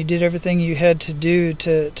that and you did everything you had to do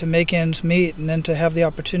to make ends meet, and then to have the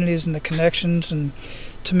opportunities and the connections and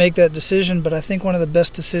to make that decision. But I think one of the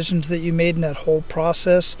best decisions that you made in that whole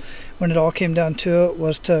process, when it all came down to it,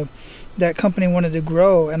 was that company wanted to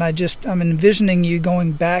grow, and I'm envisioning you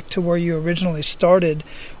going back to where you originally started,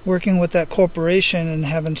 working with that corporation and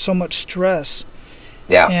having so much stress.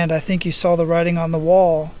 Yeah. And I think you saw the writing on the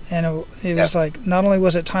wall, and it was like, not only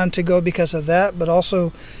was it time to go because of that, but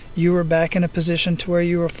also you were back in a position to where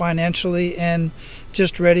you were financially and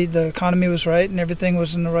just ready. The economy was right, and everything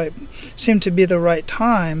was seemed to be the right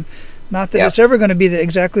time. Not that it's ever going to be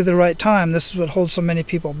exactly the right time. This is what holds so many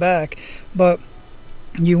people back. But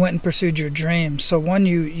you went and pursued your dreams. So one,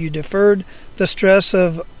 you deferred the stress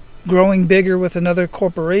of growing bigger with another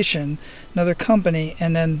corporation, another company,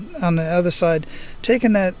 and then on the other side,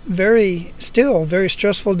 taking that very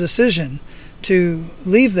stressful decision to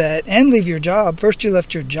leave that and leave your job. First you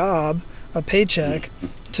left your job, a paycheck,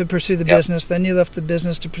 to pursue the business. Then you left the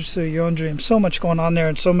business to pursue your own dream. So much going on there,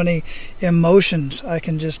 and so many emotions I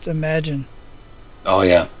can just imagine. Oh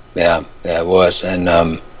yeah, it was. And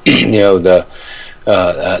the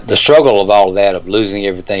struggle of all of that, of losing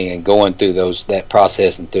everything and going through that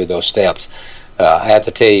process and through those steps. I have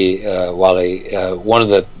to tell you, Wally, one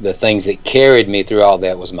of the things that carried me through all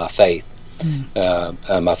that was my faith.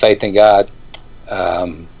 My faith in God,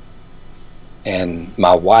 and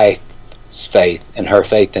my wife's faith and her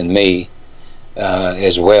faith in me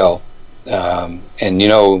as well. And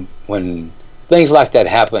when things like that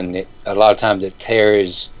happen, a lot of times it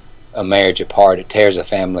tears a marriage apart. It tears a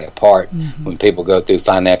family apart when people go through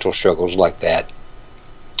financial struggles like that.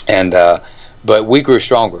 And but we grew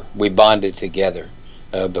stronger. We bonded together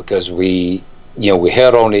because we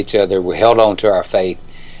held on to each other. We held on to our faith,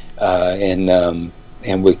 and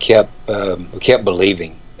we kept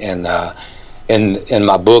believing. And in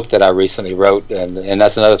my book that I recently wrote, and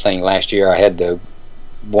that's another thing. Last year I had the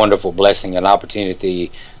wonderful blessing and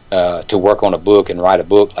opportunity to work on a book and write a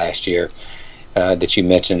book last year. That you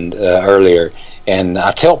mentioned earlier, and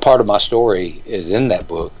I tell part of my story is in that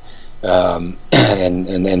book,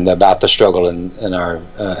 and about the struggle in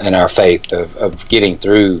our faith of getting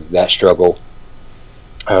through that struggle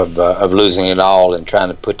of losing it all and trying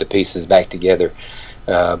to put the pieces back together.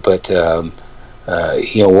 But one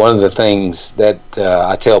of the things that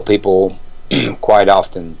I tell people quite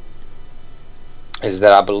often is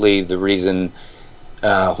that I believe the reason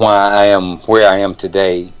why I am where I am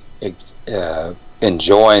today,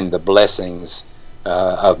 enjoying the blessings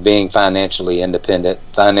of being financially independent,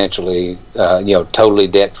 financially totally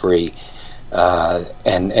debt free,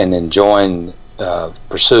 and enjoying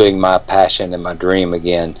pursuing my passion and my dream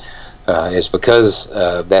again, is because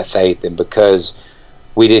of that faith, and because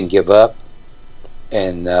we didn't give up,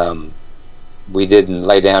 and we didn't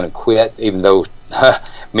lay down and quit, even though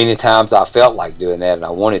many times I felt like doing that and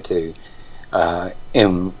I wanted to,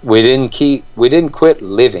 and we didn't quit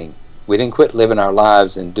living. We didn't quit living our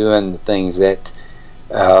lives and doing the things that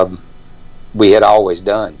we had always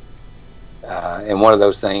done. And one of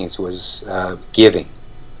those things was giving,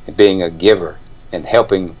 and being a giver, and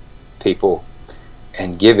helping people,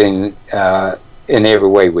 and giving in every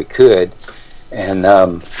way we could. And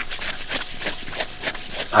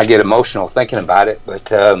I get emotional thinking about it,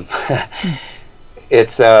 but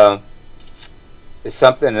it's something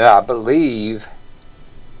that I believe,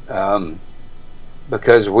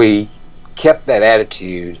 because we kept that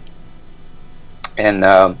attitude,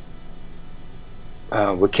 and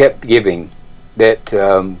we kept giving, that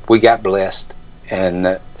we got blessed,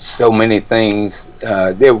 and so many things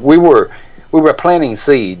that we we were planting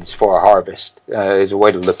seeds for a harvest, is a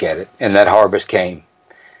way to look at it. And that harvest came.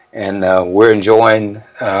 And we're enjoying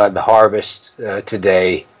the harvest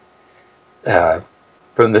today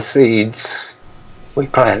from the seeds we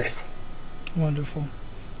planted. Wonderful.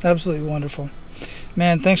 Absolutely wonderful.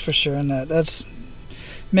 Man, thanks for sharing that.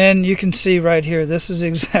 Man, you can see right here, this is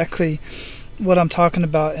exactly what I'm talking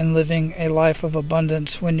about in living a life of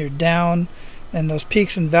abundance. When you're down and those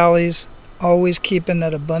peaks and valleys, always keeping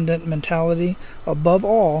that abundant mentality above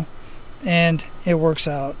all, and it works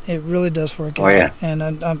out. It really does work out. Yeah.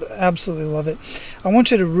 And I absolutely love it. I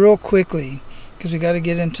want you to real quickly, because we got to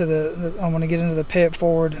get into I want to get into the pay it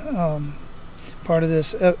forward part of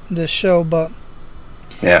this show, but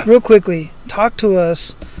real quickly, talk to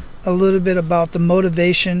us a little bit about the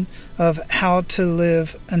motivation of how to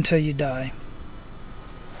live until you die.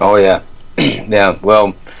 Oh yeah, yeah.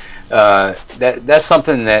 Well, that's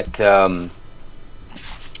something that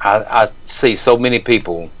I see so many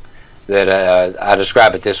people that I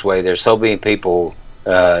describe it this way. There's so many people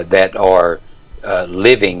that are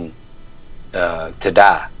living to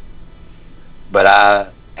die, but I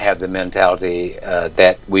have the mentality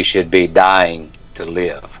that we should be dying to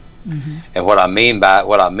live. Mm-hmm. And what I mean by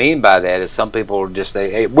that is some people just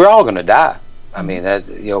say, "Hey, we're all going to die." I mean, that,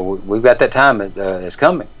 we've got that time that's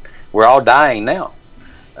coming. We're all dying now,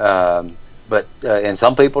 but and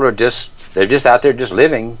some people they're just out there just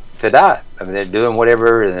living to die. I mean, they're doing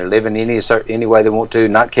whatever and they're living any way they want to,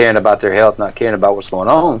 not caring about their health, not caring about what's going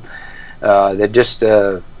on. They're just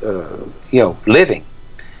living.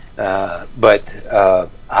 But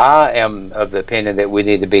I am of the opinion that we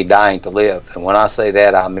need to be dying to live. And when I say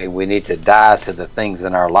that, I mean we need to die to the things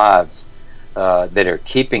in our lives that are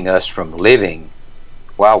keeping us from living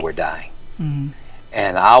while we're dying. Mm-hmm.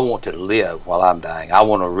 And I want to live while I'm dying. I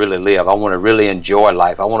want to really live. I want to really enjoy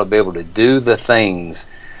life. I want to be able to do the things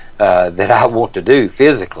that I want to do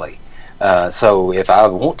physically. So if I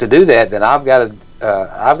want to do that, then I've got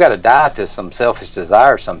to die to some selfish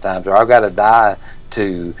desire sometimes, or I've got to die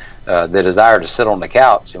to the desire to sit on the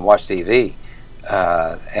couch and watch TV.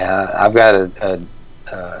 And I've got to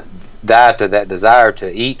die to that desire to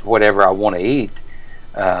eat whatever I want to eat,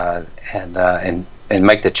 and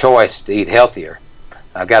make the choice to eat healthier.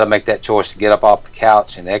 I've got to make that choice to get up off the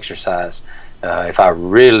couch and exercise if I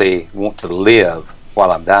really want to live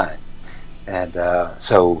while I'm dying. And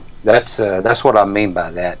so that's what I mean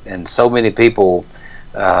by that. And so many people,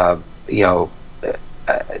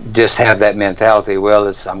 just have that mentality.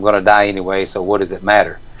 Well, I'm going to die anyway, so what does it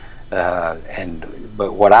matter?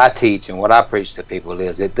 But what I teach and what I preach to people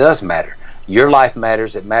is it does matter. Your life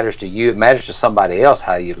matters. It matters to you. It matters to somebody else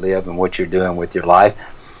how you live and what you're doing with your life.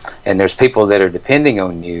 And there's people that are depending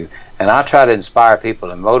on you. And I try to inspire people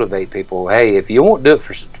and motivate people. Hey, if you won't do it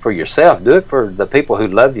for yourself, do it for the people who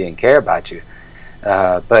love you and care about you.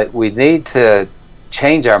 But we need to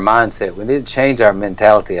change our mindset. We need to change our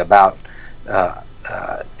mentality about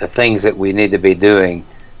the things that we need to be doing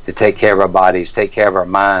to take care of our bodies, take care of our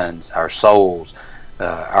minds, our souls,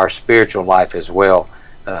 our spiritual life as well,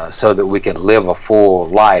 so that we can live a full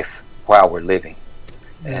life while we're living.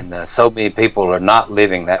 And so many people are not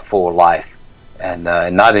living that full life and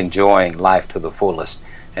not enjoying life to the fullest.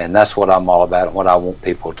 And that's what I'm all about and what I want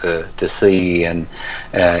people to see and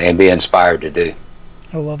be inspired to do.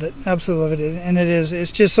 I love it. Absolutely love it. And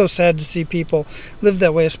it's just so sad to see people live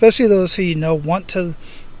that way, especially those who want to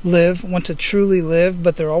want to truly live,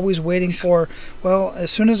 but they're always waiting for, well,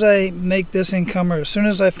 as soon as I make this income, or as soon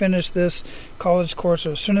as I finish this college course,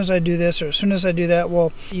 or as soon as I do this, or as soon as I do that.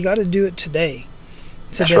 Well, you got to do it today.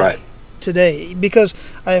 That's right. Today. Because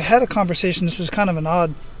I had a conversation, this is kind of an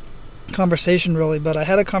odd conversation really, but I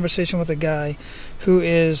had a conversation with a guy who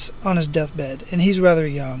is on his deathbed, and he's rather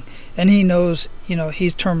young, and he knows,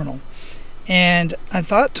 he's terminal. And I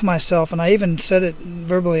thought to myself, and I even said it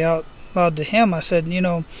verbally out loud to him, I said,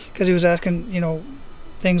 because he was asking,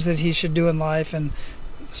 things that he should do in life and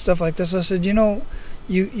stuff like this. I said,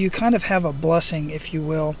 you kind of have a blessing, if you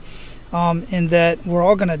will, in that we're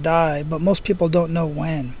all going to die, but most people don't know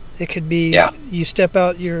when. It could be you step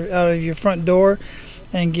out of your front door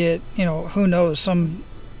and get, who knows,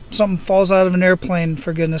 something falls out of an airplane,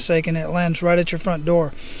 for goodness sake, and it lands right at your front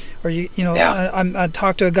door. Or I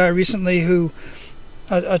talked to a guy recently who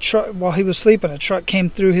a truck, while he was sleeping, a truck came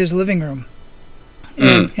through his living room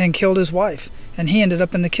and killed his wife, and he ended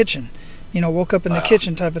up in the kitchen. Woke up in the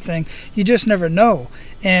kitchen type of thing. You just never know.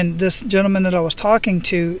 And this gentleman that I was talking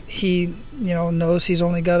to, he, knows he's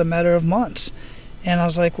only got a matter of months. And I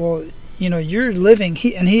was like, well, you're living,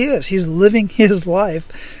 he's living his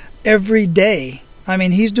life every day. I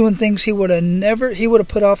mean, he's doing things he would have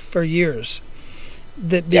put off for years.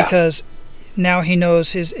 Because now he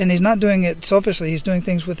knows and he's not doing it selfishly. He's doing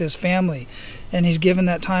things with his family, and he's given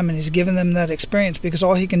that time and he's given them that experience, because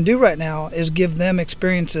all he can do right now is give them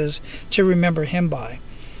experiences to remember him by,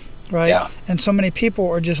 right? Yeah. And so many people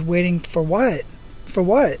are just waiting for what?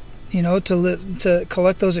 To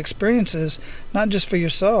collect those experiences, not just for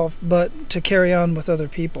yourself, but to carry on with other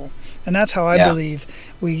people. And that's how I believe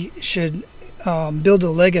we should build a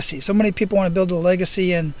legacy. So many people want to build a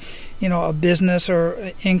legacy in, a business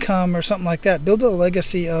or income or something like that. Build a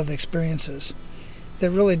legacy of experiences that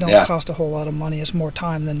really don't cost a whole lot of money. It's more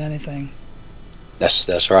time than anything.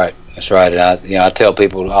 That's right. That's right. And I tell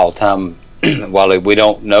people all the time, while we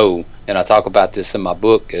don't know, and I talk about this in my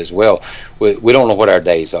book as well, we don't know what our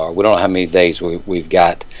days are. We don't know how many days we've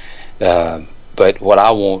got. But what I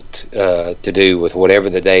want to do with whatever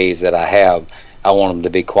the days that I have, I want them to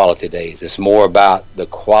be quality days. It's more about the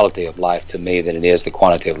quality of life to me than it is the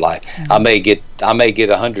quantity of life. Mm-hmm. I may get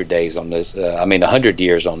 100 days on this. 100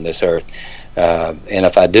 years on this earth, and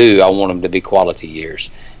if I do, I want them to be quality years.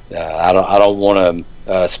 I don't want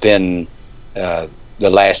to spend the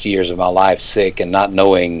last years of my life sick and not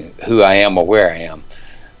knowing who I am or where I am.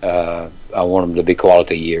 I want them to be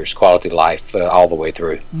quality years, quality life all the way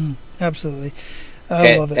through. Absolutely.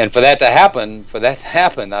 I love it. And for that to happen,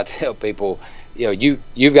 I tell people,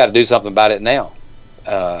 you've got to do something about it now.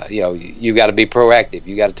 You've got to be proactive.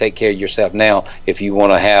 You got to take care of yourself now if you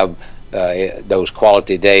want to have those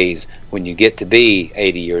quality days when you get to be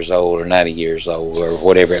 80 years old or 90 years old or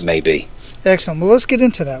whatever it may be. Excellent. Well, let's get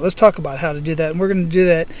into that. Let's talk about how to do that. And we're going to do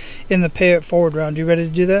that in the Pay It Forward round. You ready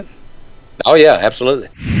to do that? Oh, yeah, absolutely.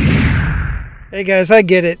 Hey, guys, I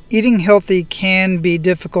get it. Eating healthy can be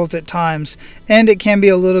difficult at times, and it can be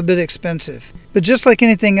a little bit expensive. But just like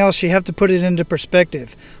anything else, you have to put it into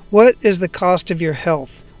perspective. What is the cost of your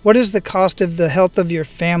health? What is the cost of the health of your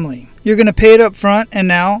family? You're going to pay it up front and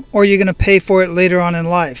now, or you're going to pay for it later on in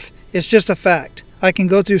life. It's just a fact. I can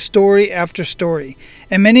go through story after story.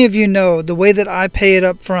 And many of you know the way that I pay it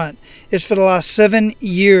up front is for the last 7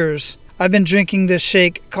 years. I've been drinking this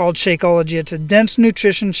shake called Shakeology. It's a dense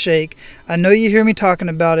nutrition shake. I know you hear me talking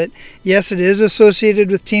about it. Yes, it is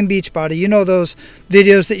associated with Team Beachbody. You know those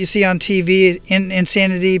videos that you see on TV,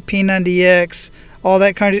 Insanity, P90X, all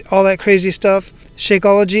that crazy stuff.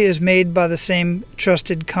 Shakeology is made by the same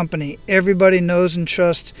trusted company. Everybody knows and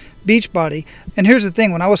trusts Beachbody. And here's the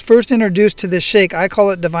thing, when I was first introduced to this shake, I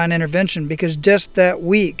call it divine intervention, because just that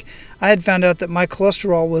week I had found out that my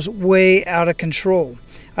cholesterol was way out of control.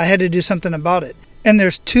 I had to do something about it. And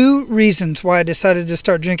there's 2 reasons why I decided to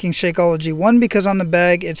start drinking Shakeology. One, because on the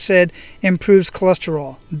bag it said improves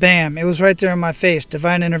cholesterol. Bam, it was right there in my face,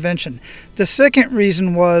 divine intervention. The second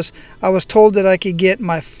reason was I was told that I could get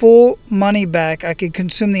my full money back. I could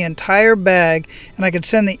consume the entire bag and I could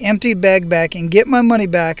send the empty bag back and get my money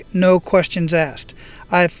back, no questions asked.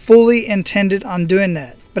 I fully intended on doing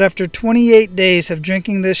that. But after 28 days of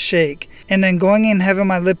drinking this shake and then going and having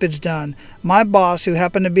my lipids done, my boss, who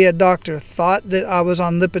happened to be a doctor, thought that I was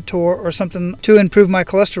on Lipitor or something to improve my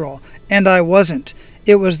cholesterol, and I wasn't.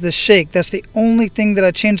 It was the shake. That's the only thing that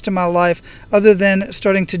I changed in my life, other than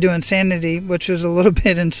starting to do Insanity, which was a little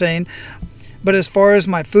bit insane. But as far as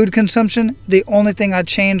my food consumption, the only thing I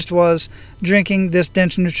changed was drinking this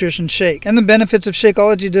dense nutrition shake. And the benefits of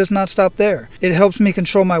Shakeology does not stop there. It helps me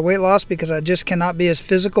control my weight loss because I just cannot be as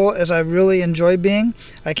physical as I really enjoy being.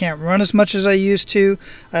 I can't run as much as I used to.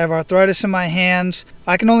 I have arthritis in my hands.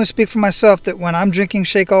 I can only speak for myself that when I'm drinking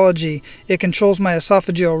Shakeology, it controls my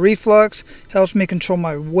esophageal reflux, helps me control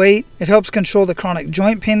my weight, it helps control the chronic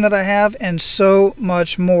joint pain that I have, and so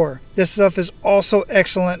much more. This stuff is also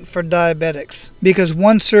excellent for diabetics because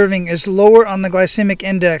 1 serving is lower on the glycemic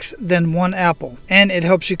index than 1 apple, and it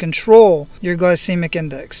helps you control your glycemic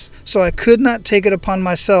index. So I could not take it upon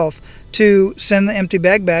myself to send the empty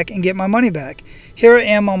bag back and get my money back. Here I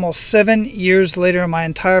am almost 7 years later, and my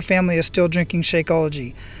entire family is still drinking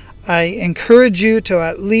Shakeology. I encourage you to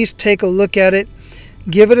at least take a look at it.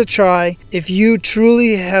 Give it a try. If you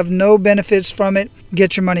truly have no benefits from it,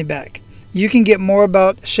 get your money back. You can get more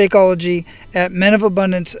about Shakeology at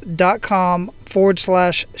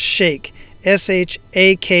menofabundance.com/shake,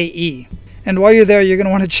 SHAKE. And while you're there, you're going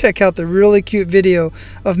to want to check out the really cute video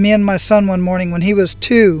of me and my son one morning when he was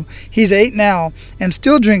 2. He's 8 now and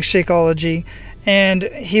still drinks Shakeology. And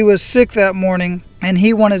he was sick that morning and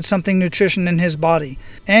he wanted something nutrition in his body.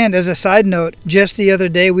 And as a side note, just the other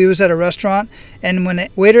day we was at a restaurant, and when a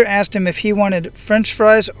waiter asked him if he wanted French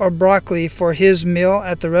fries or broccoli for his meal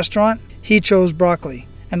at the restaurant, he chose broccoli.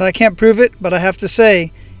 And I can't prove it, but I have to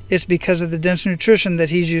say it's because of the dense nutrition that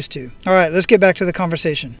he's used to. All right, let's get back to the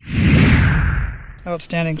conversation.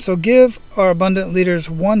 Outstanding. So give our abundant leaders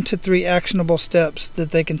 1 to 3 actionable steps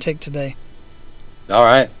that they can take today. All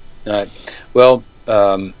right. Well,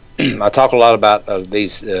 I talk a lot about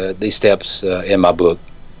these steps in my book,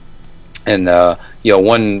 and the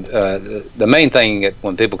main thing that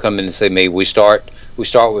when people come in and see me, we start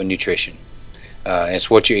with nutrition. It's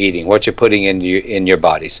what you're eating, what you're putting in your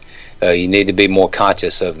bodies. You need to be more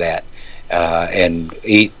conscious of that, and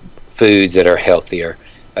eat foods that are healthier.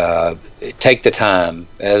 Take the time.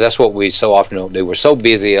 That's what we so often don't do. We're so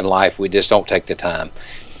busy in life, we just don't take the time.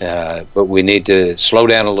 But we need to slow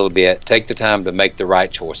down a little bit, take the time to make the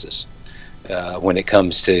right choices when it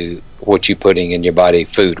comes to what you're putting in your body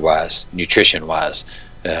food-wise, nutrition-wise,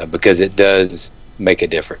 because it does make a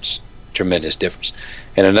difference, tremendous difference.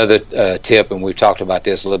 And another tip, and we've talked about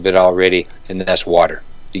this a little bit already, and that's water.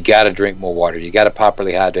 You got to drink more water. You got to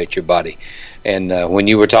properly hydrate your body. And when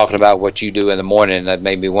you were talking about what you do in the morning, that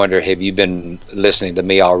made me wonder, have you been listening to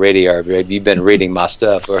me already, or have you been reading my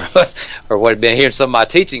stuff, or been hearing some of my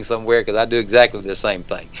teaching somewhere, because I do exactly the same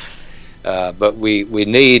thing. But we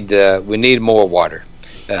need more water.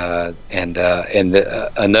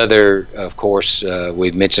 Another, of course,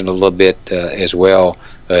 we've mentioned a little bit as well,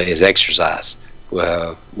 is exercise.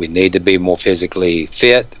 We need to be more physically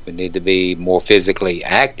fit. We need to be more physically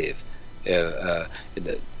active.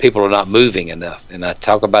 People are not moving enough, and I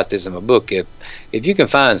talk about this in my book. If you can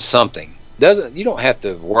find something, you don't have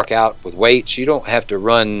to work out with weights. You don't have to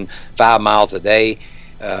run 5 miles a day.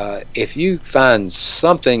 If you find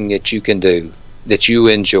something that you can do that you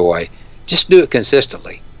enjoy, just do it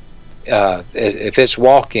consistently. If it's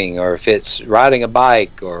walking, or if it's riding a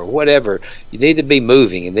bike, or whatever, you need to be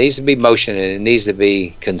moving. It needs to be motion, and it needs to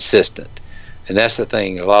be consistent. And that's the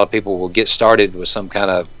thing. A lot of people will get started with some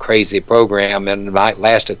kind of crazy program, and it might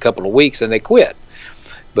last a couple of weeks, and they quit.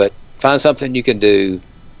 But find something you can do,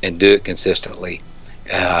 and do it consistently.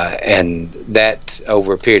 And that,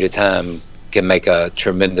 over a period of time, can make a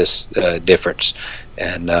tremendous difference.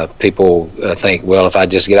 And people think, well, if I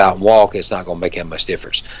just get out and walk, it's not going to make that much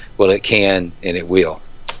difference. Well, it can, and it will,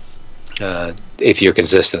 if you're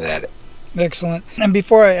consistent at it. Excellent. And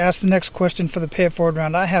before I ask the next question for the Pay It Forward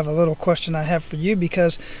round, I have a little question I have for you,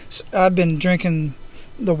 because I've been drinking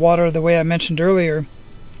the water the way I mentioned earlier,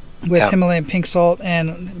 with Himalayan pink salt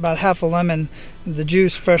and about half a lemon, the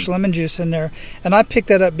juice, fresh lemon juice in there. And I picked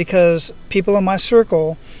that up because people in my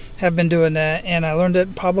circle have been doing that, and I learned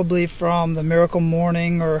it probably from the Miracle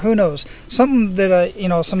Morning, or who knows, something that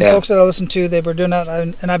folks that I listen to, they were doing that,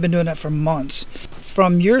 and I've been doing that for months.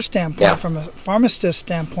 From your standpoint, from a pharmacist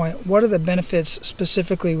standpoint, what are the benefits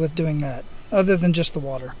specifically with doing that, other than just the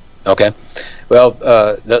water? Okay. Well,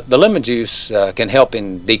 the lemon juice can help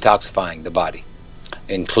in detoxifying the body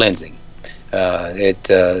and cleansing. It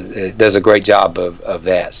does a great job of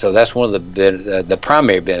that. So that's one of the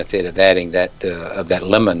primary benefit of adding that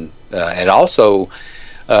lemon. And also,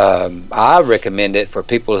 I recommend it for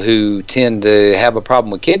people who tend to have a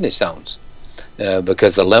problem with kidney stones,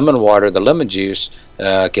 because the lemon water, the lemon juice,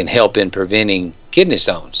 can help in preventing kidney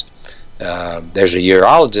stones. There's a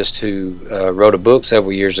urologist who wrote a book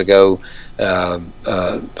several years ago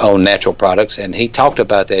on natural products, and he talked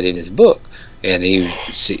about that in his book. And he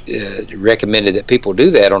recommended that people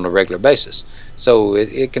do that on a regular basis. So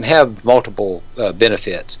it can have multiple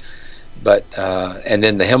benefits. But and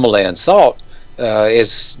then the Himalayan salt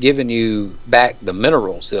is giving you back the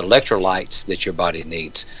minerals, the electrolytes that your body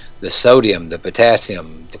needs. The sodium, the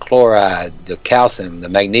potassium, the chloride, the calcium, the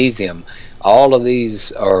magnesium. All of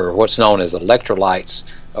these are what's known as electrolytes,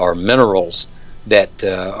 or minerals, that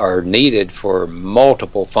are needed for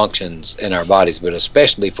multiple functions in our bodies, but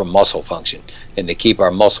especially for muscle function, and to keep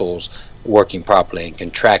our muscles working properly and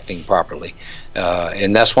contracting properly.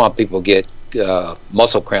 And that's why people get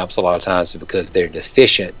muscle cramps a lot of times, because they're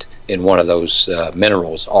deficient in one of those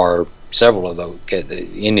minerals, or several of those,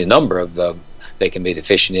 any number of them they can be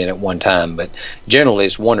deficient in at one time, but generally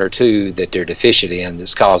it's one or two that they're deficient in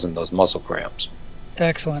that's causing those muscle cramps.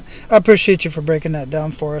 Excellent. I appreciate you for breaking that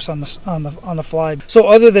down for us on the fly. So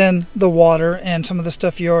other than the water and some of the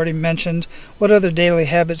stuff you already mentioned, what other daily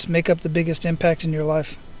habits make up the biggest impact in your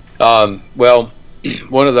life? Well,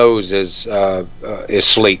 one of those is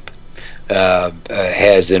sleep.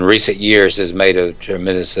 Has in recent years has made a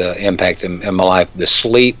tremendous impact in my life. The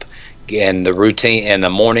sleep and the routine, and the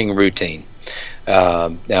morning routine.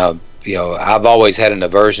 Now, I've always had an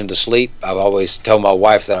aversion to sleep. I've always told my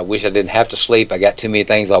wife that I wish I didn't have to sleep. I got too many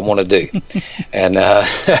things I want to do. And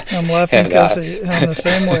I'm laughing because I'm the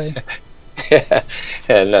same way.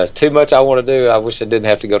 And too much I want to do. I wish I didn't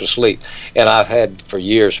have to go to sleep. And I've had for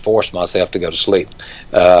years forced myself to go to sleep.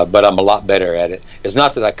 But I'm a lot better at it. It's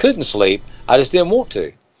not that I couldn't sleep. I just didn't want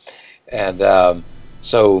to. And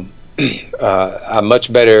so I'm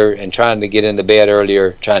much better in trying to get into bed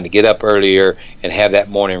earlier, trying to get up earlier, and have that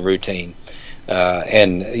morning routine.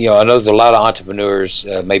 And I know there's a lot of entrepreneurs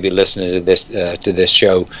maybe listening to this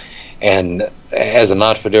show. And as an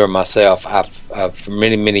entrepreneur myself, I've for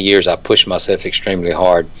many years I pushed myself extremely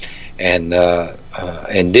hard, and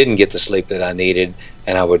didn't get the sleep that I needed,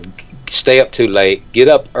 and I would stay up too late, get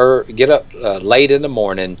up late in the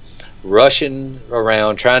morning, rushing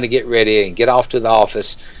around trying to get ready and get off to the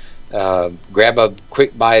office, grab a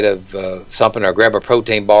quick bite of something, or grab a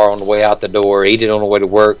protein bar on the way out the door, eat it on the way to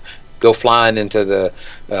work, go flying into the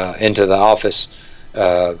office,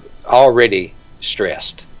 already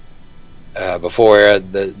stressed. Before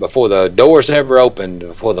the doors ever opened,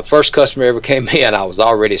 before the first customer ever came in, I was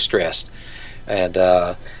already stressed. And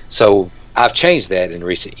so I've changed that in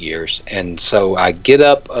recent years. And so I get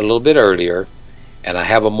up a little bit earlier, and I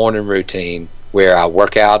have a morning routine where I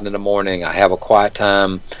work out in the morning. I have a quiet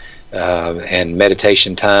time and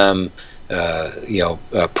meditation time,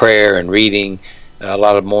 prayer and reading a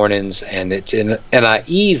lot of mornings, and I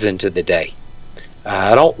ease into the day.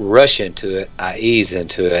 I don't rush into it. I ease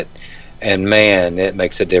into it. And man, it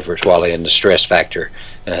makes a difference, Wally, in the stress factor.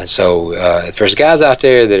 So if there's guys out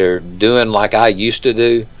there that are doing like I used to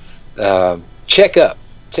do, check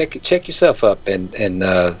yourself up, and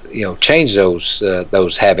change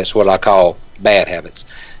those habits, what I call bad habits,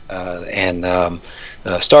 and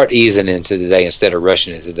start easing into the day instead of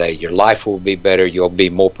rushing into the day. Your life will be better. You'll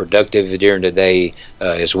be more productive during the day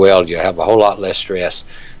as well. You'll have a whole lot less stress,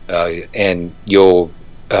 and you'll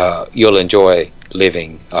enjoy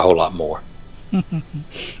living a whole lot more.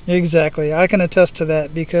 Exactly. I can attest to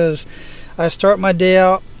that, because I start my day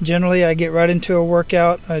out. Generally, I get right into a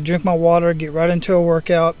workout. I drink my water, get right into a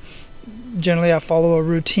workout. Generally, I follow a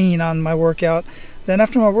routine on my workout. Then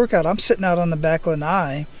after my workout, I'm sitting out on the back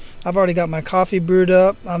lanai. I've already got my coffee brewed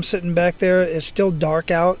up. I'm sitting back there. It's still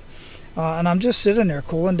dark out. And I'm just sitting there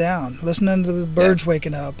cooling down, listening to the birds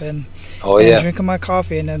waking up, and drinking my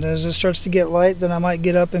coffee. And then as it starts to get light, then I might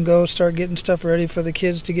get up and go start getting stuff ready for the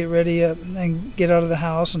kids to get ready and get out of the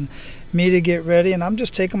house, and me to get ready. And I'm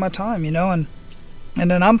just taking my time, and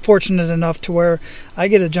then I'm fortunate enough to where I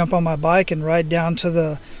get to jump on my bike and ride down to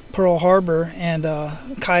the Pearl Harbor and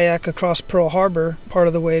kayak across Pearl Harbor part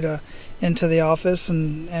of the way into the office,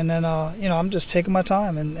 and then I'm just taking my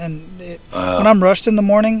time, and when I'm rushed in the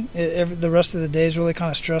morning, the rest of the day is really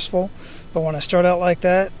kind of stressful. But when I start out like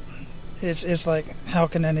that, it's like, how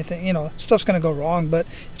can anything, stuff's going to go wrong, but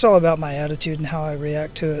it's all about my attitude and how I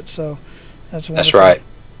react to it. So that's wonderful. That's right.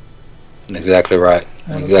 Exactly right.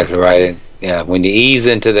 Wonderful. Exactly right. And yeah, when you ease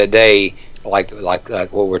into the day, like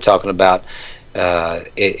what we're talking about,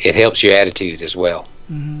 it helps your attitude as well.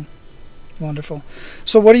 Mm-hmm. Wonderful.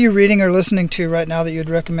 So what are you reading or listening to right now that you'd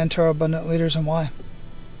recommend to our abundant leaders, and why?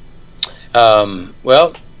 Right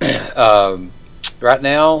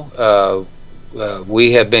now,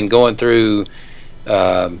 we have been going through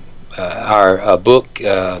our book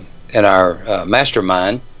in our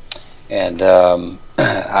mastermind, and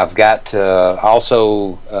I've got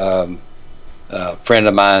also a friend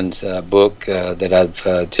of mine's book that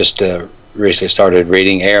I've just recently started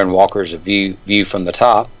reading, Aaron Walker's View from the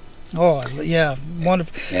Top. Oh, yeah,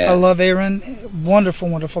 wonderful. Yeah. I love Aaron. Wonderful,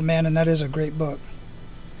 wonderful man, and that is a great book.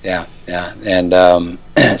 Yeah. And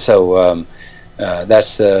so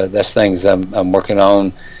that's things I'm working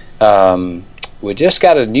on. We just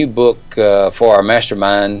got a new book for our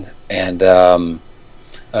mastermind, and I'm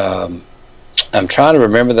trying to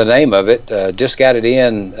remember the name of it. Just got it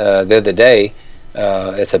in the other day.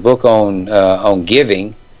 It's a book on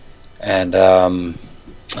giving, and right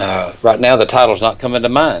now the title's not coming to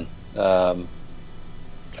mind. I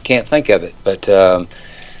can't think of it, but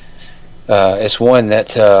it's one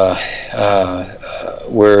that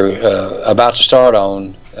we're about to start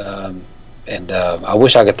on, and I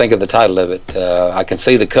wish I could think of the title of it. I can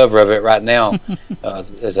see the cover of it right now.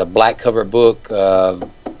 It's a black cover book,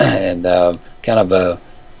 and kind of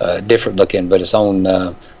a different looking, but it's on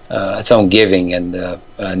giving and the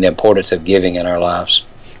importance of giving in our lives.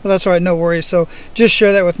 Well, that's all right, no worries. So just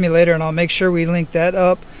share that with me later, and I'll make sure we link that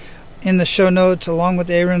up in the show notes, along with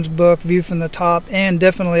Aaron's book, View from the Top, and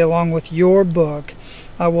definitely along with your book.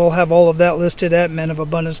 I will have all of that listed at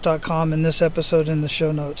menofabundance.com in this episode in the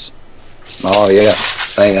show notes. Oh, yeah.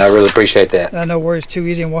 I really appreciate that. No worries, too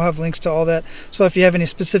easy, and we'll have links to all that. So if you have any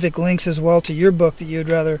specific links as well to your book that you'd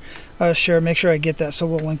rather share, make sure I get that, so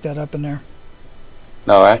we'll link that up in there.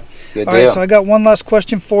 All right. Good All deal. right, so I got one last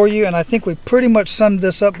question for you, and I think we pretty much summed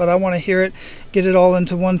this up, but I want to hear it, get it all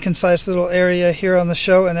into one concise little area here on the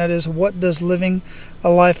show, and that is, what does living a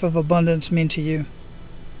life of abundance mean to you?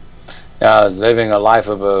 Living a life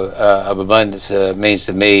of abundance means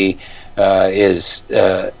to me is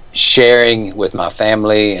sharing with my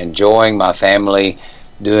family, enjoying my family,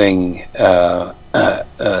 doing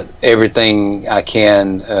everything I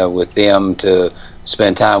can with them to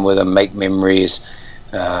spend time with them, make memories,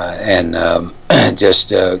 and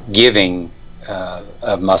just giving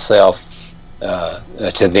of myself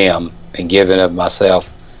to them and giving of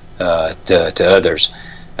myself to others.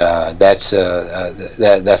 That's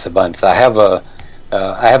abundance. I have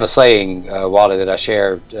a saying, Wally, that I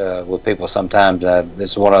share with people sometimes.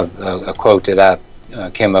 This is a quote that I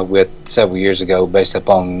came up with several years ago, based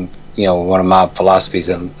upon one of my philosophies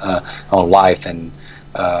on life and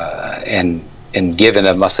giving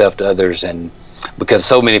of myself to others, and because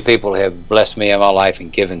so many people have blessed me in my life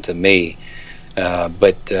and given to me.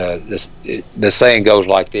 But the saying goes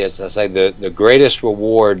like this: I say the greatest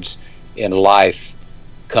rewards in life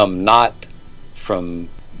come not from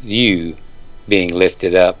you being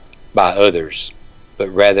lifted up by others, but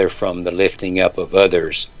rather from the lifting up of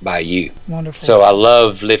others by you. Wonderful. So I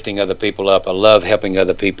love lifting other people up. I love helping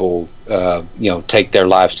other people, take their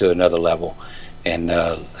lives to another level,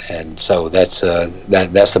 and so that's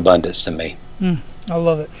abundance to me. I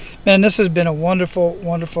love it, man. This has been a wonderful,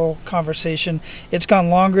 wonderful conversation. It's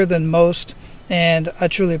gone longer than most, and I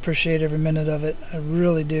truly appreciate every minute of it. I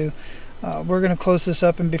really do. We're going to close this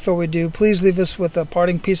up, and before we do, please leave us with a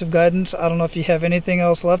parting piece of guidance. I don't know if you have anything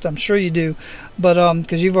else left. I'm sure you do, but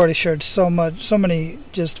because you've already shared so many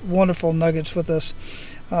just wonderful nuggets with us.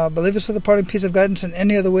 But leave us with a parting piece of guidance and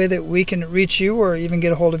any other way that we can reach you or even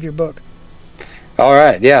get a hold of your book. All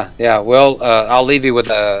right, yeah. Well, I'll leave you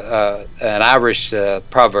with an Irish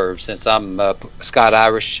proverb, since I'm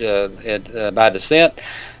Scot-Irish by descent.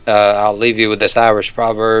 I'll leave you with this Irish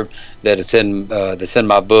proverb that's in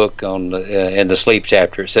my book in the sleep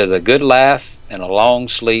chapter. It says, "A good laugh and a long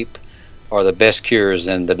sleep are the best cures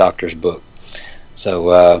in the doctor's book."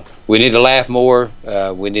 So we need to laugh more.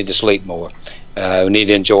 We need to sleep more. We need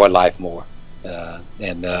to enjoy life more.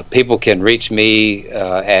 And people can reach me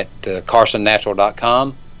at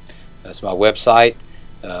carsonnatural.com. That's my website.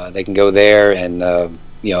 They can go there and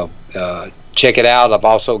check it out. I've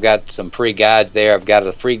also got some free guides there. I've got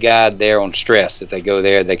a free guide there on stress. If they go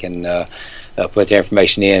there, they can put their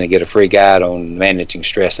information in and get a free guide on managing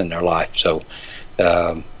stress in their life. So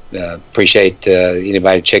appreciate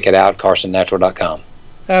anybody check it out, carsonnatural.com.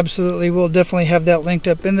 Absolutely. We'll definitely have that linked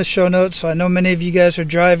up in the show notes. So I know many of you guys are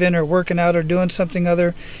driving or working out or doing something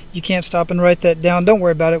other. You can't stop and write that down. Don't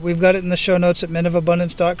worry about it. We've got it in the show notes at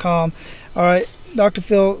menofabundance.com. All right, Dr.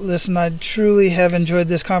 Phil, listen, I truly have enjoyed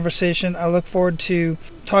this conversation. I look forward to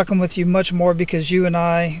talking with you much more, because you and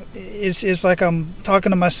I, it's like I'm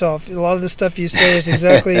talking to myself. A lot of the stuff you say is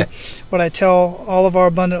exactly what I tell all of our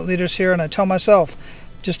abundant leaders here, and I tell myself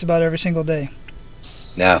just about every single day.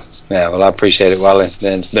 Yeah. Well, I appreciate it, Wally.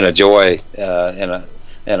 It's been a joy and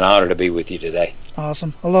an honor to be with you today.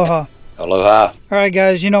 Awesome. Aloha. Aloha. All right,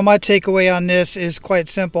 guys. My takeaway on this is quite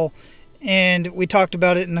simple, and we talked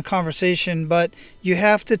about it in the conversation, but you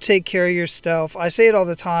have to take care of yourself. I say it all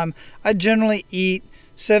the time. I generally eat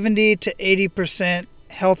 70 to 80%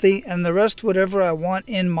 healthy, and the rest whatever I want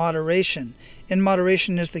in moderation. In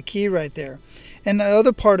moderation is the key right there. And the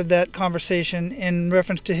other part of that conversation in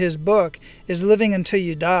reference to his book is living until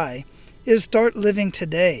you die, is start living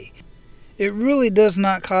today. It really does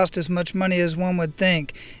not cost as much money as one would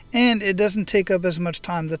think, and it doesn't take up as much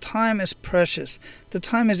time. The time is precious. The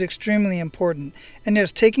time is extremely important. And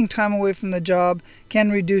yes, taking time away from the job can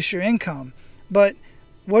reduce your income. But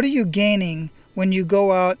what are you gaining when you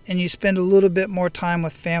go out and you spend a little bit more time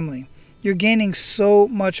with family? You're gaining so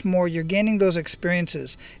much more. You're gaining those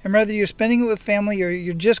experiences. And whether you're spending it with family or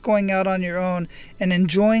you're just going out on your own and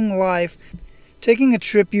enjoying life, taking a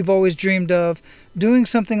trip you've always dreamed of, doing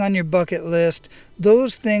something on your bucket list,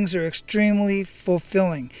 those things are extremely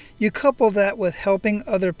fulfilling. You couple that with helping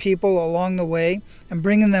other people along the way and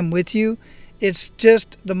bringing them with you, it's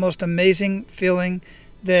just the most amazing feeling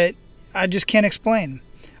that I just can't explain.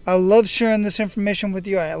 I love sharing this information with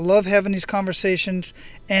you. I love having these conversations,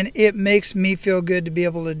 and it makes me feel good to be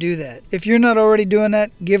able to do that. If you're not already doing that,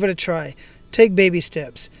 give it a try. Take baby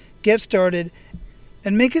steps. Get started.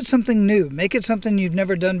 And make it something new. Make it something you've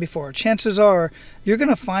never done before. Chances are you're going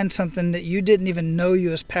to find something that you didn't even know you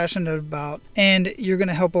was passionate about, and you're going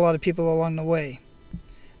to help a lot of people along the way.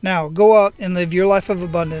 Now, go out and live your life of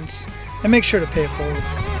abundance, and make sure to pay it forward.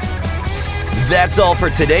 That's all for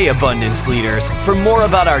today, Abundance Leaders. For more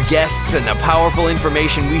about our guests and the powerful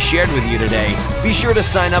information we shared with you today, be sure to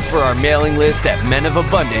sign up for our mailing list at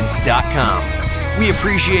menofabundance.com. We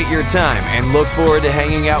appreciate your time and look forward to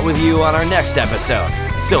hanging out with you on our next episode.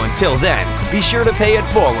 So until then, be sure to pay it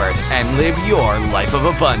forward and live your life of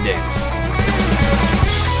abundance.